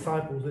teaching his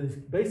disciples, and he's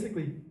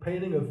basically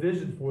painting a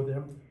vision for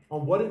them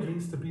on what it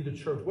means to be the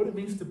church, what it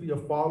means to be a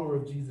follower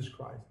of Jesus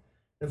Christ.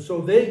 And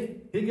so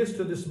he gets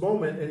to this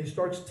moment, and he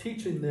starts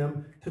teaching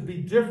them to be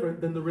different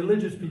than the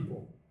religious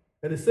people.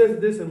 And it says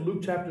this in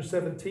Luke chapter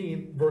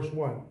 17, verse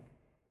 1.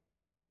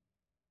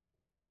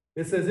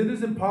 It says, it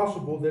is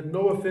impossible that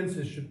no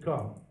offenses should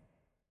come.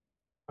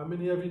 How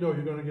many of you know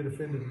you're going to get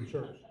offended in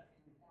church?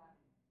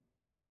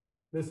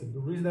 Listen, the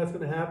reason that's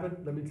going to happen,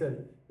 let me tell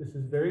you, this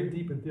is very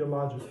deep and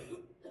theological.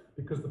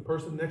 Because the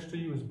person next to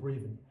you is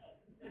breathing.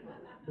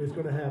 It's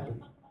going to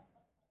happen.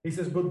 He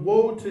says, but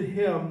woe to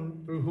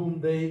him through whom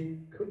they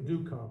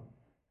do come.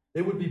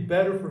 It would be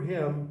better for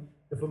him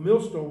if a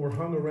millstone were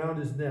hung around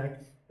his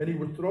neck and he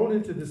were thrown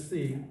into the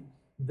sea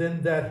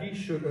than that he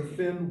should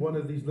offend one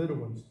of these little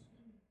ones.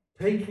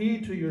 Take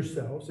heed to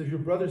yourselves. If your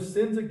brother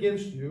sins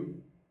against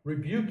you,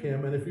 rebuke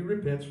him, and if he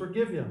repents,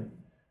 forgive him.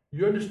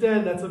 You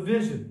understand that's a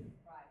vision.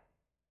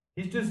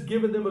 He's just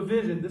given them a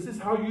vision. This is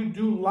how you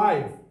do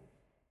life.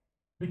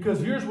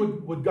 Because here's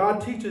what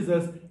God teaches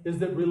us is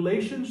that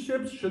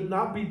relationships should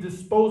not be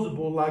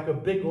disposable like a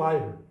big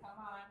lighter.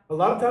 A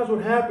lot of times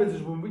what happens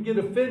is when we get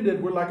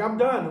offended, we're like, I'm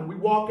done, and we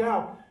walk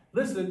out.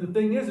 Listen, the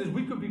thing is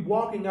we could be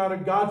walking out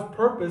of God's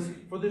purpose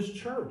for this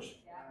church.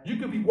 You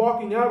could be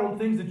walking out on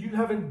things that you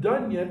haven't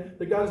done yet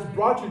that God has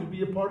brought you to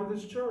be a part of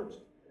this church.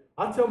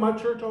 I tell my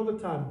church all the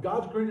time,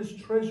 God's greatest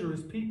treasure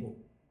is people.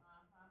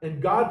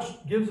 And God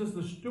gives us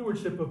the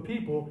stewardship of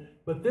people.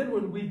 But then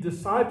when we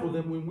disciple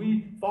them, when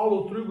we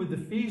follow through with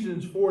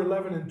Ephesians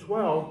 4:11 and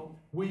 12,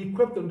 we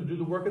equip them to do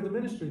the work of the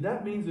ministry.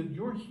 That means that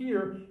you're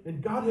here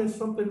and God has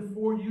something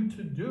for you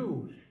to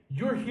do.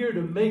 You're here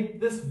to make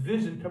this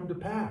vision come to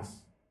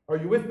pass. Are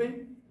you with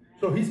me?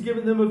 So he's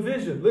given them a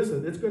vision.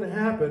 Listen, it's going to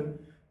happen.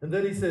 And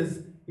then he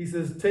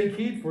says, take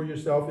heed for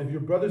yourself. If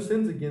your brother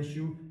sins against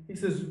you, he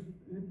says,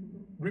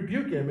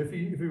 rebuke him. If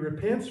he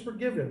repents,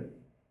 forgive him.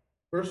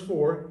 Verse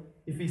 4,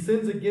 if he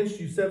sins against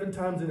you 7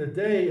 times in a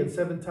day and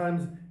 7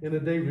 times in a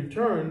day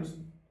returns,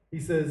 he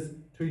says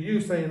to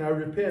you, saying, I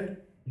repent,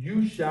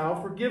 you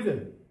shall forgive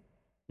him.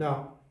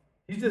 Now,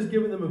 he's just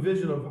giving them a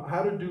vision of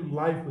how to do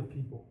life with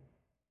people.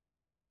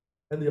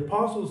 And the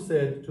apostles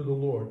said to the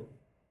Lord,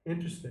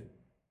 interesting,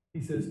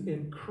 he says,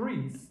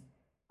 increase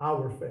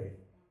our faith.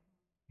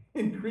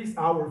 Increase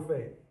our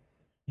faith.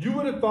 You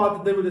would have thought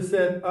that they would have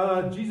said,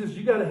 Jesus,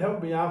 you got to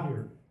help me out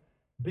here.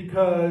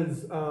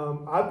 Because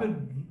I've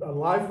been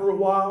alive for a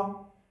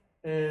while,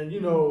 and,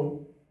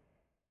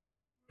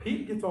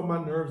 Pete gets on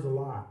my nerves a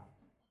lot.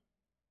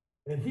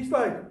 And he's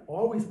like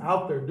always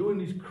out there doing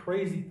these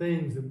crazy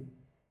things. And,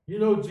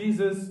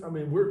 Jesus,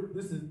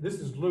 this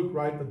is Luke,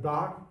 right, the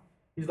doc.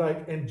 He's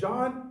like, and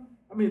John,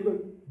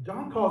 look,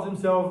 John calls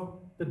himself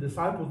the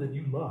disciple that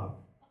you love.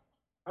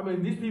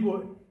 These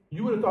people,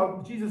 you would have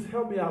thought, Jesus,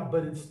 help me out.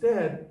 But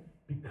instead,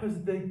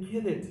 because they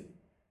get it,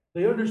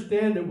 they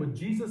understand that what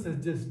Jesus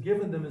has just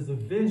given them is a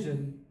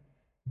vision.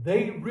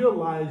 They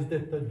realize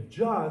that the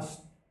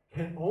just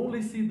can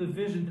only see the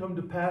vision come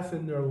to pass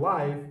in their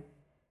life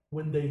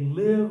when they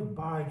live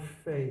by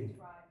faith.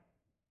 Right.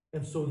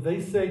 And so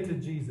they say to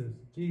Jesus,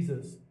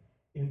 Jesus,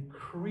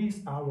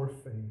 increase our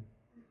faith.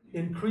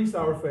 Increase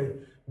our faith.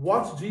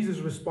 Watch Jesus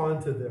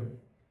respond to them.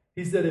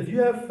 He said, if you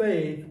have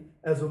faith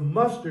as a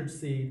mustard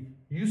seed,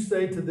 you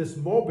say to this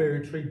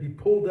mulberry tree, be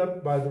pulled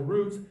up by the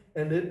roots,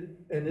 and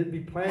it be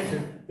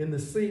planted in the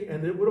sea,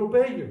 and it would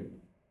obey you.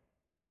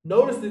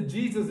 Notice that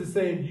Jesus is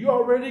saying, you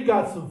already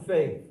got some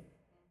faith.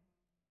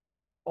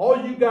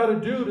 All you got to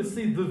do to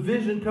see the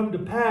vision come to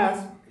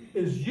pass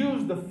is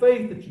use the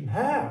faith that you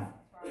have.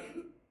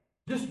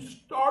 Just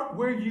start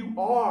where you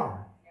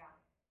are.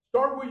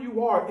 Start where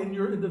you are in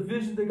the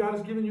vision that God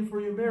has given you for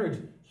your marriage.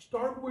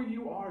 Start where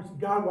you are.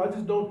 God, well, I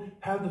just don't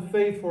have the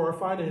faith for our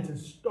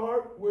finances.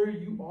 Start where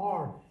you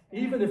are.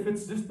 Even if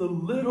it's just a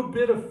little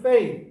bit of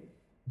faith,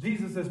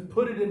 Jesus has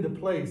put it into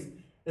place.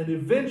 And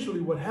eventually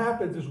what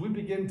happens is we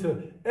begin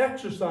to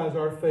exercise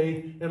our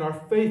faith, and our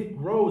faith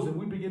grows, and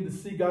we begin to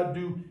see God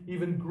do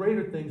even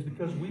greater things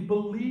because we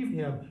believe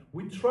him.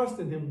 We trust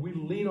in him. We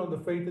lean on the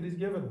faith that he's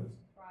given us.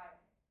 Right.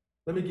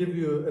 Let me give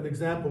you an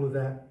example of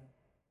that.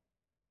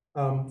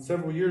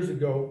 Several years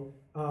ago,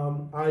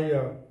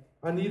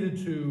 I needed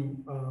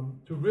to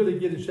really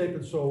get in shape,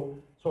 and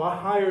so I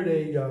hired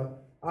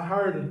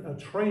a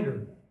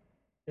trainer.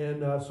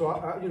 And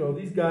so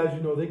these guys,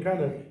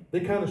 they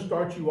kind of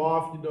start you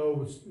off,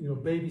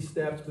 with baby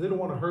steps because they don't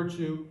want to hurt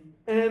you,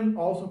 and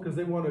also because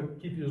they want to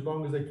keep you as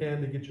long as they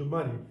can to get your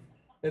money.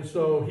 And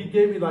so he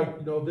gave me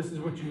this is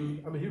what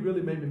he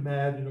really made me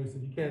mad. He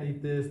said, you can't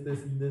eat this,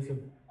 this, and this.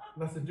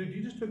 And I said, dude,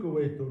 you just took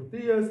away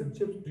tortillas and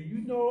chips. Do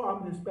you know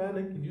I'm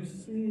Hispanic? Can you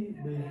see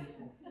me?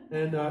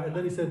 And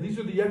then he said, these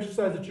are the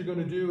exercises that you're going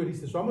to do. And he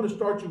said, so I'm going to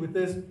start you with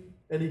this.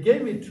 And he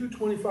gave me 2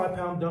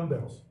 25-pound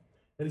dumbbells.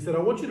 And he said, I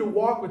want you to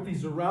walk with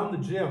these around the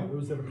gym. It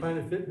was at a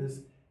Planet Fitness.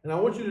 And I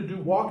want you to do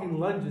walking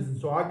lunges.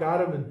 And so I got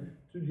them.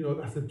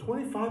 And, I said,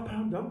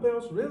 25-pound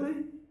dumbbells?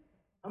 Really?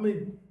 Can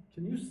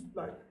you,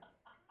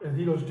 and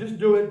he goes, just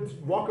do it.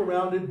 Just walk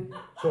around it.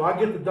 So I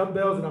get the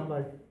dumbbells, and I'm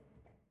like,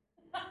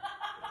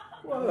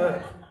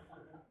 what?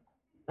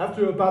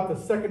 After about the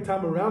second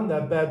time around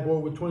that bad boy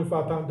with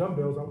 25-pound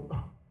dumbbells,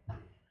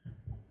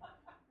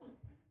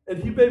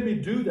 and he made me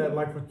do that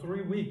for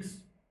 3 weeks.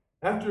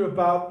 After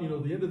about, the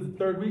end of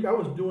the 3rd week, I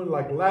was doing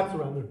laps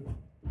around there.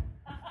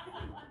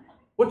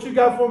 What you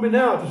got for me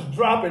now? Just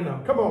dropping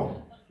them. Come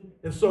on.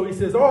 And so he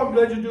says, I'm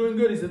glad you're doing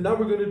good. He said, now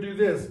we're going to do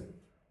this.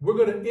 We're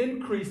going to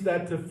increase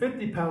that to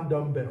 50-pound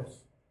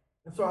dumbbells.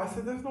 And so I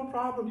said, there's no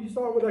problem. You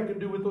saw what I could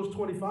do with those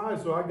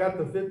 25. So I got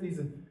the 50s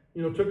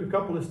and, took a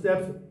couple of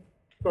steps and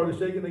started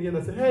shaking again.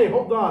 I said, hey,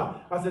 hold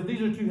on. I said,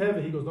 these are too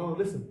heavy. He goes, no,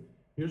 listen.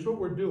 Here's what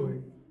we're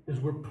doing is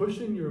we're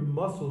pushing your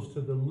muscles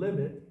to the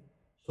limit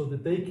so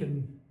that they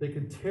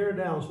can tear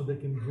down, so they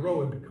can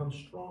grow and become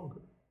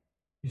stronger.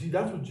 You see,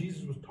 that's what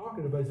Jesus was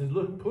talking about. He says,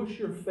 look, push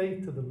your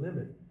faith to the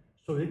limit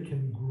so it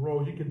can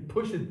grow. You can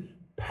push it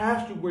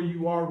past you where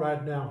you are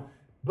right now.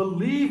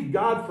 Believe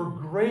God for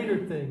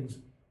greater things.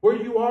 Where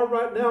you are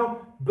right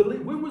now,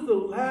 believe. When was the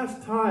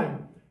last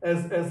time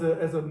as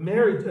a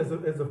marriage, as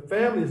a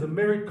family, as a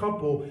married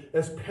couple,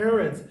 as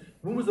parents,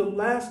 when was the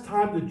last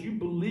time that you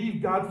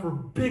believed God for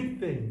big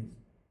things?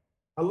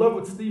 I love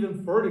what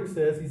Stephen Furtick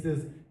says. He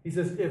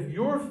says, if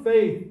your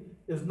faith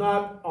is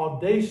not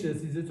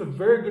audacious, it's a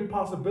very good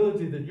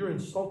possibility that you're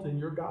insulting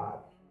your God.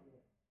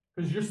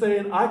 Because you're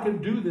saying, I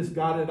can do this,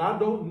 God, and I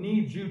don't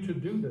need you to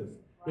do this.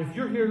 If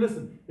you're here,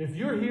 listen, if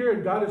you're here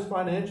and God has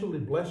financially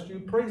blessed you,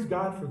 praise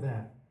God for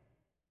that.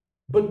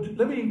 But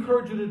let me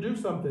encourage you to do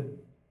something.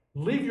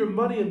 Leave your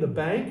money in the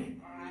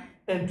bank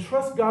and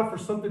trust God for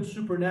something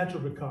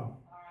supernatural to come.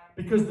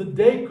 Because the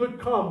day could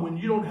come when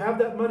you don't have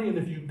that money, and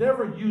if you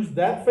never use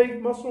that faith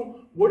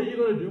muscle, what are you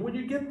going to do when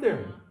you get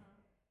there?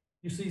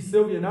 You see,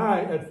 Sylvia and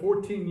I, at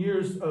 14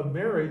 years of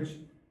marriage,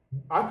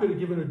 I could have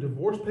given her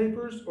divorce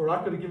papers or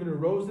I could have given her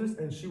roses,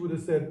 and she would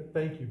have said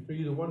thank you for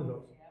either one of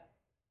those.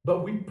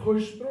 But we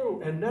pushed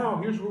through, and now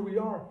here's where we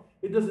are.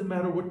 It doesn't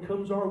matter what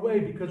comes our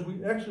way because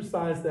we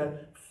exercise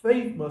that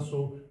faith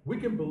muscle. We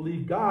can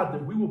believe God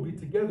that we will be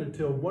together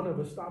till one of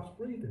us stops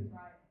breathing.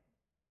 Right.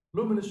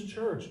 Luminous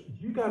Church,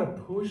 you got to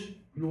push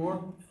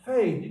your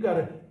faith. You got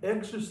to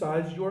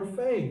exercise your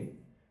faith.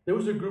 There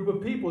was a group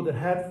of people that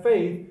had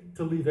faith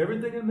to leave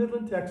everything in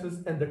Midland, Texas,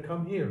 and to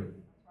come here.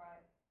 Right.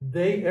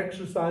 They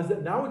exercised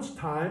it. Now it's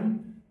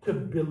time to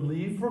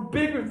believe for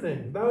bigger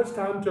things. Now it's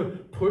time to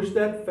push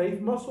that faith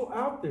muscle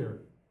out there.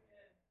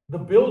 The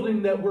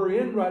building that we're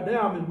in right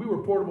now, I mean, we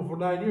were portable for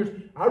 9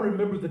 years. I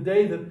remember the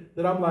day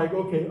that I'm like,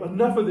 okay,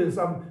 enough of this.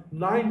 I'm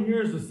 9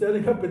 years of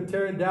setting up and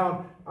tearing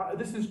down.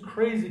 This is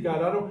crazy,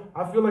 God.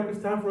 I feel like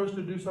it's time for us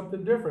to do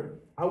something different.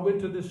 I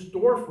went to this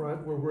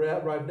storefront where we're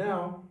at right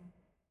now,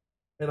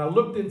 and I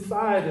looked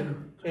inside,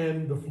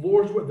 and the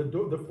floors weren't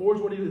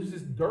even, it was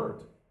just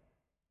dirt.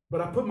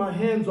 But I put my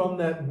hands on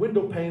that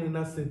window pane, and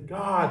I said,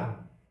 God,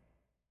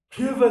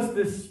 give us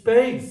this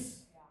space.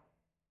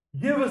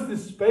 Give us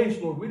this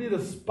space, Lord. We need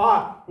a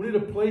spot. We need a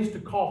place to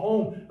call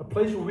home, a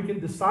place where we can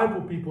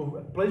disciple people,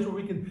 a place where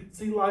we can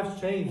see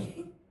lives change.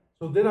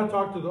 So then I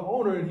talked to the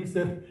owner, and he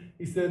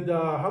said,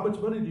 how much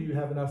money do you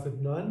have? And I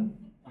said, none.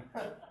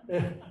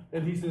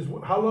 And he says,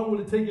 how long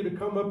will it take you to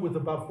come up with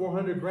about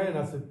 400 grand?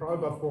 I said,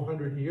 probably about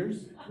 400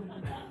 years.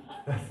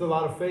 That's a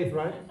lot of faith,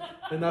 right?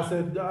 And I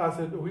said,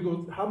 he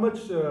goes, how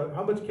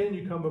much can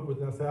you come up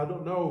with? And I said, I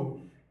don't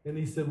know. And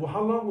he said, well,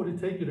 how long would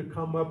it take you to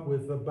come up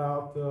with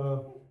about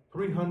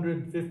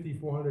 350,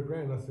 400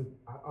 grand? I said,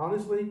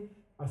 honestly,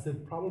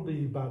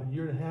 probably about a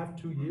year and a half,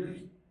 2 years.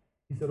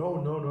 He said,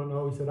 oh,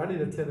 no. He said, I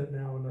need a tenant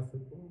now. And I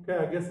said,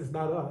 okay, I guess it's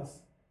not us.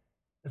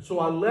 And so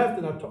I left,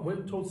 and I went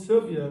and told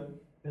Sylvia,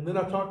 and then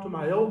I talked to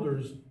my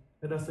elders,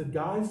 and I said,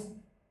 guys,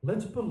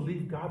 let's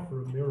believe God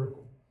for a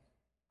miracle.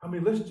 I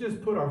mean, let's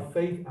just put our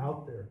faith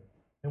out there.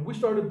 And we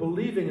started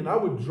believing, and I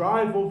would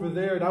drive over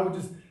there, and I would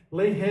just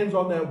lay hands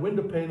on that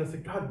window pane. I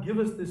said, God, give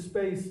us this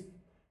space.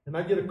 And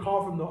I get a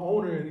call from the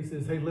owner, and he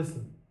says, hey,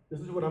 listen, this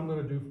is what I'm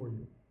going to do for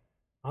you.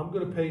 I'm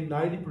going to pay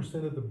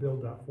 90% of the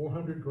build out,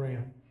 400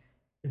 grand,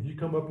 if you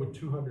come up with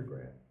 200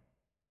 grand,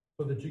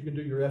 so that you can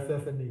do your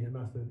FF&E. And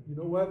I said, you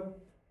know what?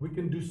 We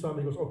can do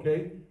something. He goes,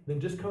 okay, then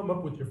just come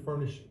up with your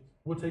furnishings.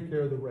 We'll take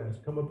care of the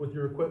rest. Come up with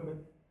your equipment.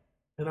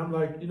 And I'm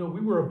like, we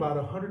were about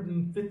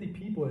 150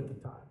 people at the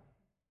time.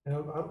 And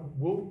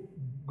we're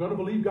going to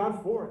believe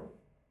God for it.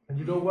 And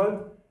you know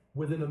what?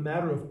 Within a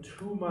matter of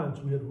 2 months,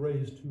 we had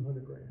raised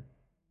 200 grand.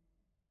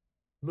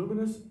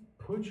 Luminous,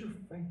 put your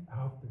faith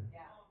out there.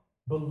 Yeah.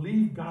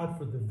 Believe God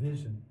for the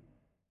vision.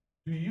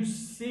 Do you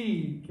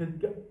see,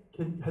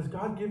 has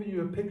God given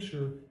you a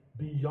picture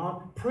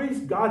beyond?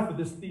 Praise God for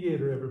this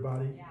theater,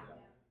 everybody. Yeah.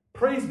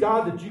 Praise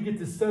God that you get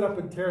to set up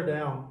and tear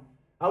down.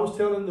 I was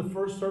telling the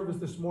first service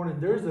this morning,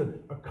 there's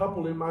a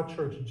couple in my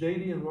church,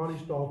 JD and Ronnie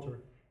Stalter.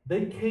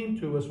 They came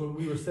to us when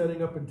we were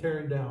setting up and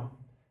tearing down.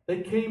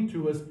 They came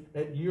to us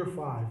at year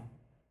 5.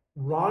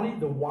 Ronnie,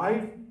 the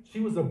wife,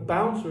 she was a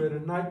bouncer at a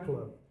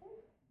nightclub.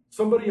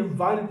 Somebody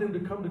invited them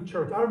to come to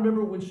church. I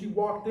remember when she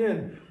walked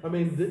in, I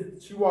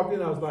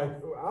was like,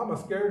 I'm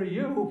scared of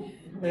you.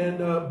 And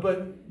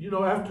but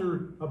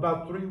after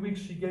about 3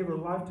 weeks, she gave her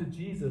life to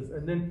Jesus.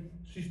 And then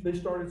they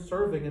started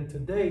serving. And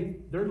today,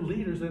 they're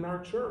leaders in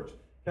our church.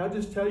 Can I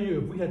just tell you,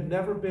 if we had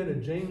never been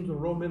at James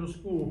Monroe Middle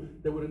School,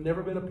 there would have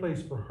never been a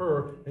place for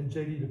her and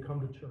JD to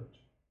come to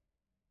church.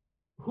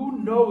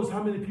 Who knows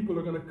how many people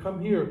are going to come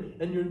here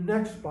and your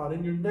next spot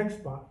and your next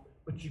spot.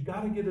 But you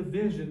got to get a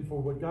vision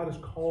for what God has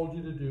called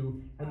you to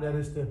do, and that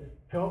is to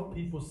help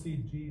people see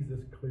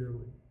Jesus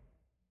clearly.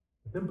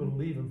 But then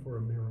believe Him for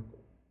a miracle.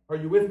 Are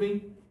you with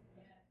me?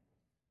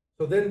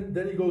 So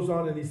then he goes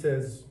on and he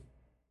says,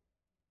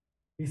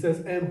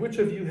 and which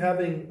of you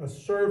having a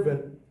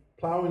servant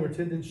plowing or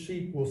tending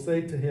sheep will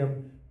say to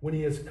him, when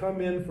he has come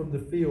in from the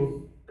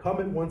field, come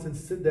at once and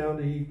sit down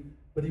to eat,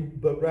 but he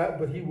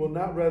will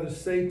not rather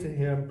say to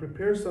him,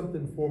 prepare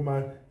something for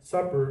my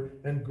supper,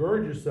 and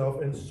gird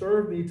yourself, and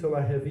serve me till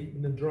I have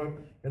eaten and drunk,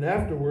 and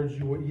afterwards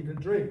you will eat and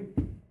drink.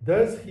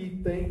 Does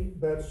he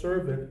thank that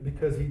servant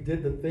because he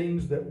did the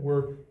things that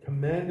were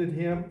commanded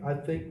him? I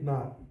think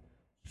not.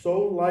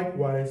 So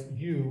likewise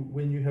you,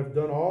 when you have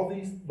done all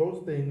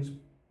those things,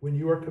 when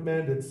you are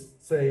commanded,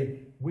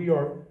 say, we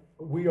are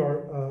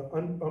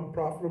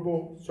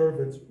unprofitable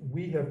servants.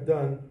 We have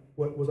done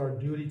what was our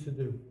duty to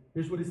do.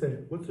 Here's what he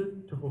said. What's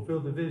it? To fulfill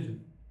the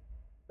vision.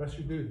 That's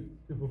your duty,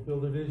 to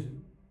fulfill the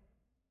vision.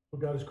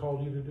 What God has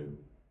called you to do.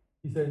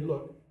 He said,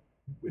 look,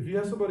 if you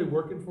have somebody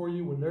working for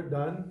you, when they're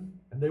done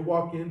and they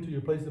walk into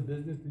your place of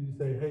business, do you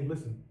say, hey,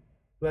 listen,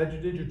 glad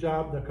you did your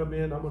job. Now come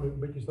in. I'm going to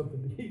make you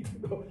something to eat.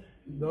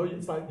 No,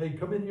 it's like, hey,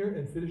 come in here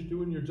and finish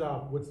doing your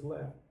job. What's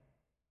left?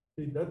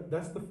 See,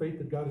 that's the faith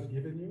that God has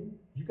given you.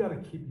 You got to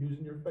keep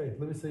using your faith.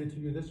 Let me say it to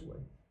you this way.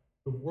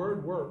 The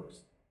word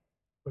works,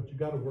 but you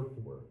got to work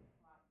the word.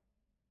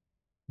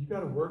 You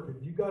got to work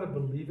it. You got to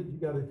believe it. You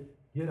got to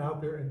get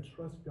out there and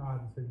trust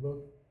God and say,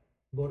 look,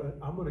 Lord,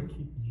 I'm going to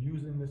keep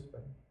using this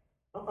faith.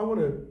 I want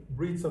to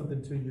read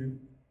something to you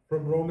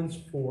from Romans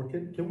 4.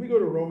 Can we go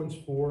to Romans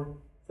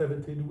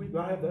 4:17? Do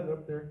I have that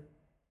up there?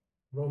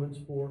 Romans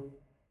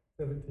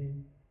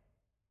 4:17.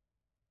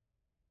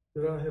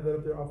 Did I have that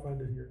up there? I'll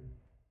find it here.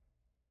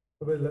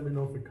 Somebody let me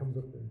know if it comes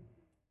up there.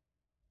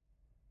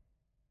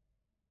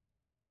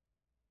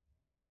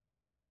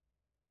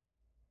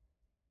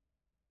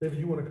 David,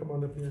 you want to come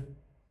on up here?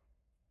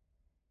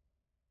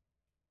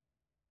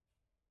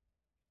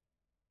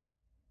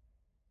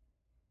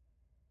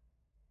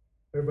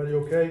 Everybody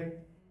okay?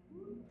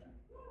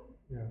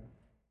 Yeah.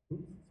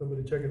 Oops,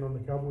 somebody checking on the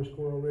Cowboy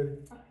score already?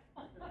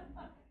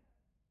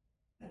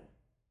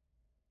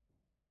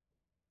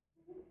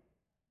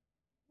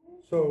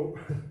 So,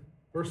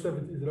 verse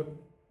 17, is it up?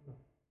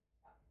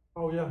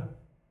 Oh, yeah.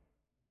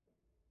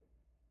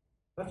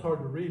 That's hard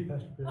to read,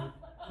 Pastor Perry.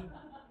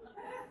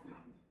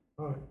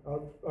 All right,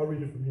 I'll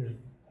read it from here.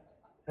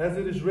 As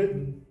it is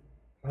written,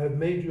 I have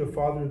made you a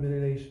father of many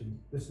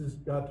nations. This is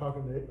God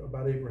talking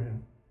about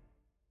Abraham.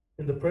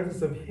 In the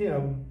presence of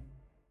him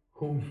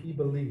whom he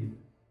believed.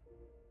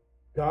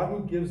 God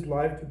who gives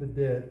life to the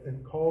dead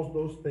and calls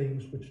those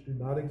things which do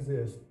not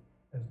exist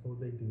as though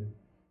they did.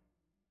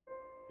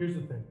 Here's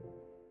the thing.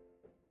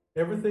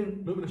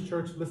 Everything, Luminous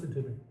Church, listen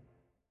to me.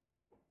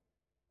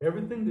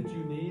 Everything that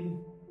you need,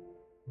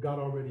 God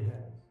already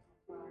has.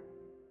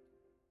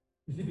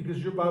 You see,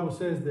 because your Bible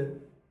says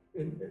that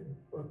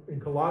in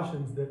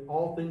Colossians that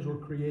all things were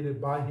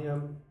created by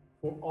him,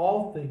 for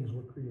all things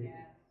were created.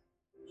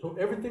 So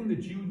everything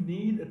that you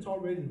need, it's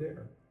already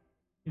there.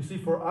 You see,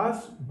 for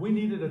us, we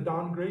needed a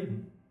Don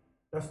Grady.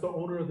 That's the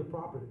owner of the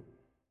property.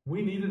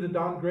 We needed a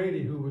Don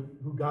Grady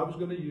who God was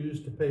going to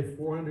use to pay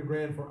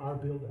 $400,000 for our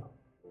build out.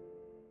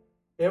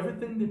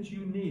 Everything that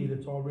you need,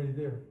 it's already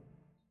there.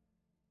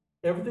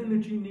 Everything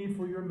that you need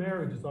for your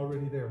marriage is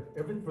already there.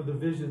 Everything for the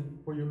vision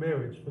for your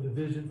marriage, for the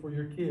vision for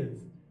your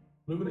kids.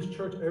 Luminous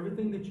Church,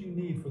 everything that you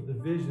need for the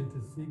vision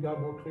to see God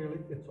more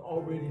clearly, it's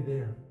already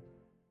there.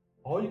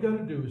 All you got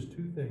to do is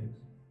two things.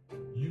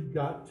 You've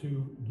got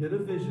to get a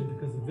vision,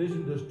 because the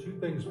vision does two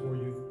things for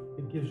you.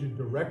 It gives you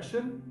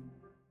direction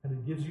and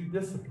it gives you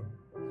discipline.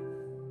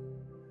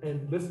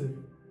 And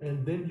listen,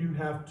 and then you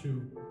have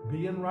to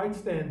be in right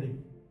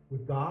standing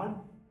with God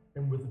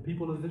and with the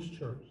people of this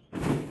church.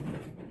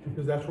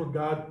 Because that's where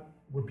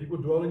people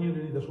dwell in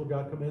unity, that's where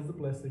God commands the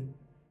blessing.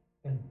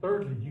 And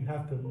thirdly, you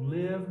have to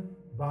live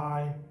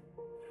by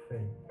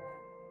faith.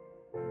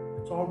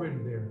 It's already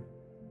there.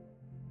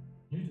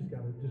 You just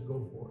got to just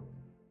go for it.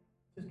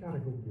 Just got to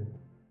go get it.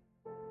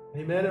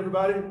 Amen,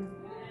 everybody? Amen.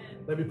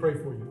 Let me pray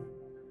for you.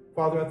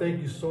 Father, I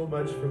thank you so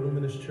much for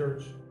Luminous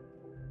Church.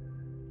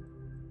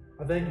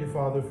 I thank you,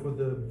 Father, for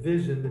the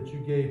vision that you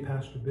gave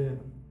Pastor Ben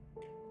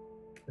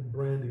and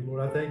Brandy.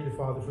 Lord, I thank you,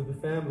 Father, for the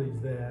families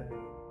that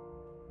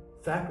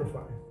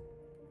sacrificed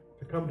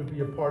to come to be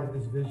a part of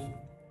this vision.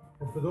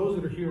 And for those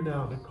that are here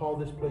now that call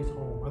this place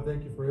home, I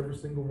thank you for every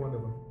single one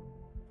of them.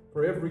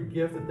 For every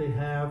gift that they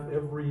have,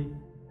 every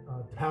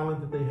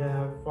talent that they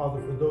have.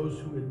 Father, for those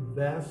who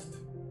invest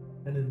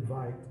and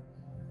invite.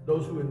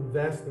 Those who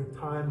invest their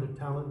time, their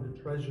talent, their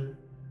treasure.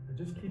 And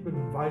just keep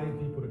inviting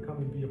people to come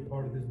and be a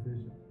part of this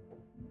vision.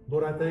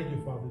 Lord, I thank you,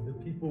 Father, that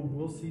people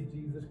will see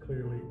Jesus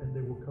clearly and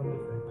they will come to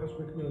faith.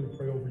 Pastor, come in and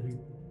pray over you.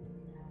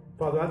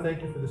 Father, I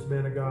thank you for this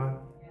man of God.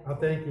 I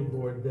thank you,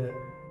 Lord, that,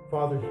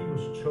 Father, he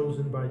was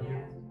chosen by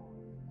you.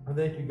 I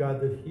thank you, God,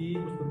 that he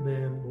was the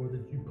man, Lord,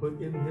 that you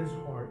put in his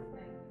heart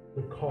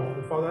the call.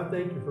 And Father, I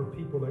thank you for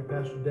people like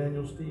Pastor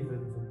Daniel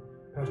Stevens and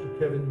Pastor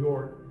Kevin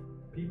York,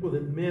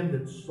 men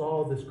that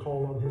saw this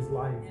call on his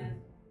life and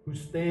who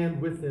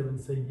stand with him and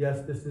say,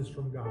 yes, this is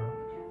from God.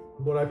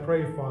 Lord, I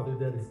pray, Father,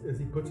 that as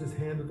he puts his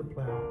hand to the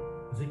plow,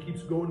 as he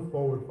keeps going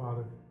forward,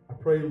 Father, I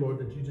pray, Lord,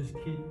 that you just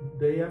keep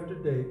day after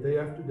day,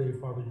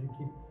 Father, you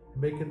keep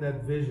making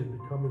that vision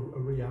become a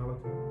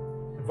reality.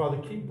 And Father,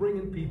 keep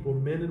bringing people,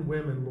 men and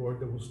women,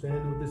 Lord, that will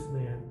stand with this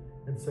man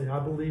and say, I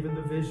believe in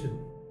the vision.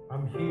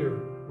 I'm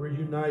here. We're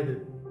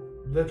united.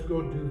 Let's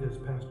go do this,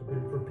 Pastor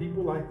Ben. For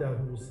people like that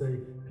who will say,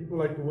 people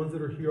like the ones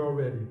that are here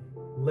already,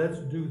 let's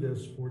do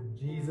this for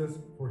Jesus,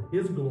 for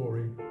his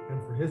glory,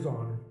 and for his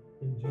honor.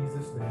 In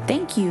Jesus' name.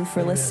 Thank you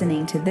for Amen.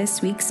 listening to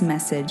this week's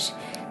message.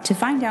 To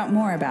find out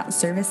more about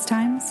service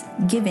times,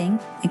 giving,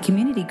 and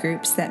community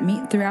groups that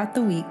meet throughout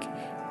the week,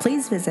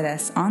 please visit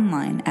us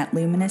online at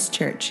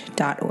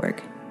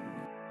luminischurch.org.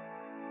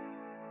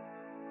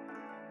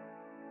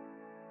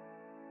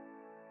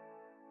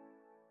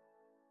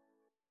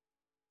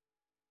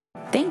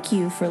 Thank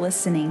you for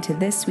listening to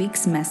this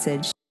week's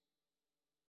message.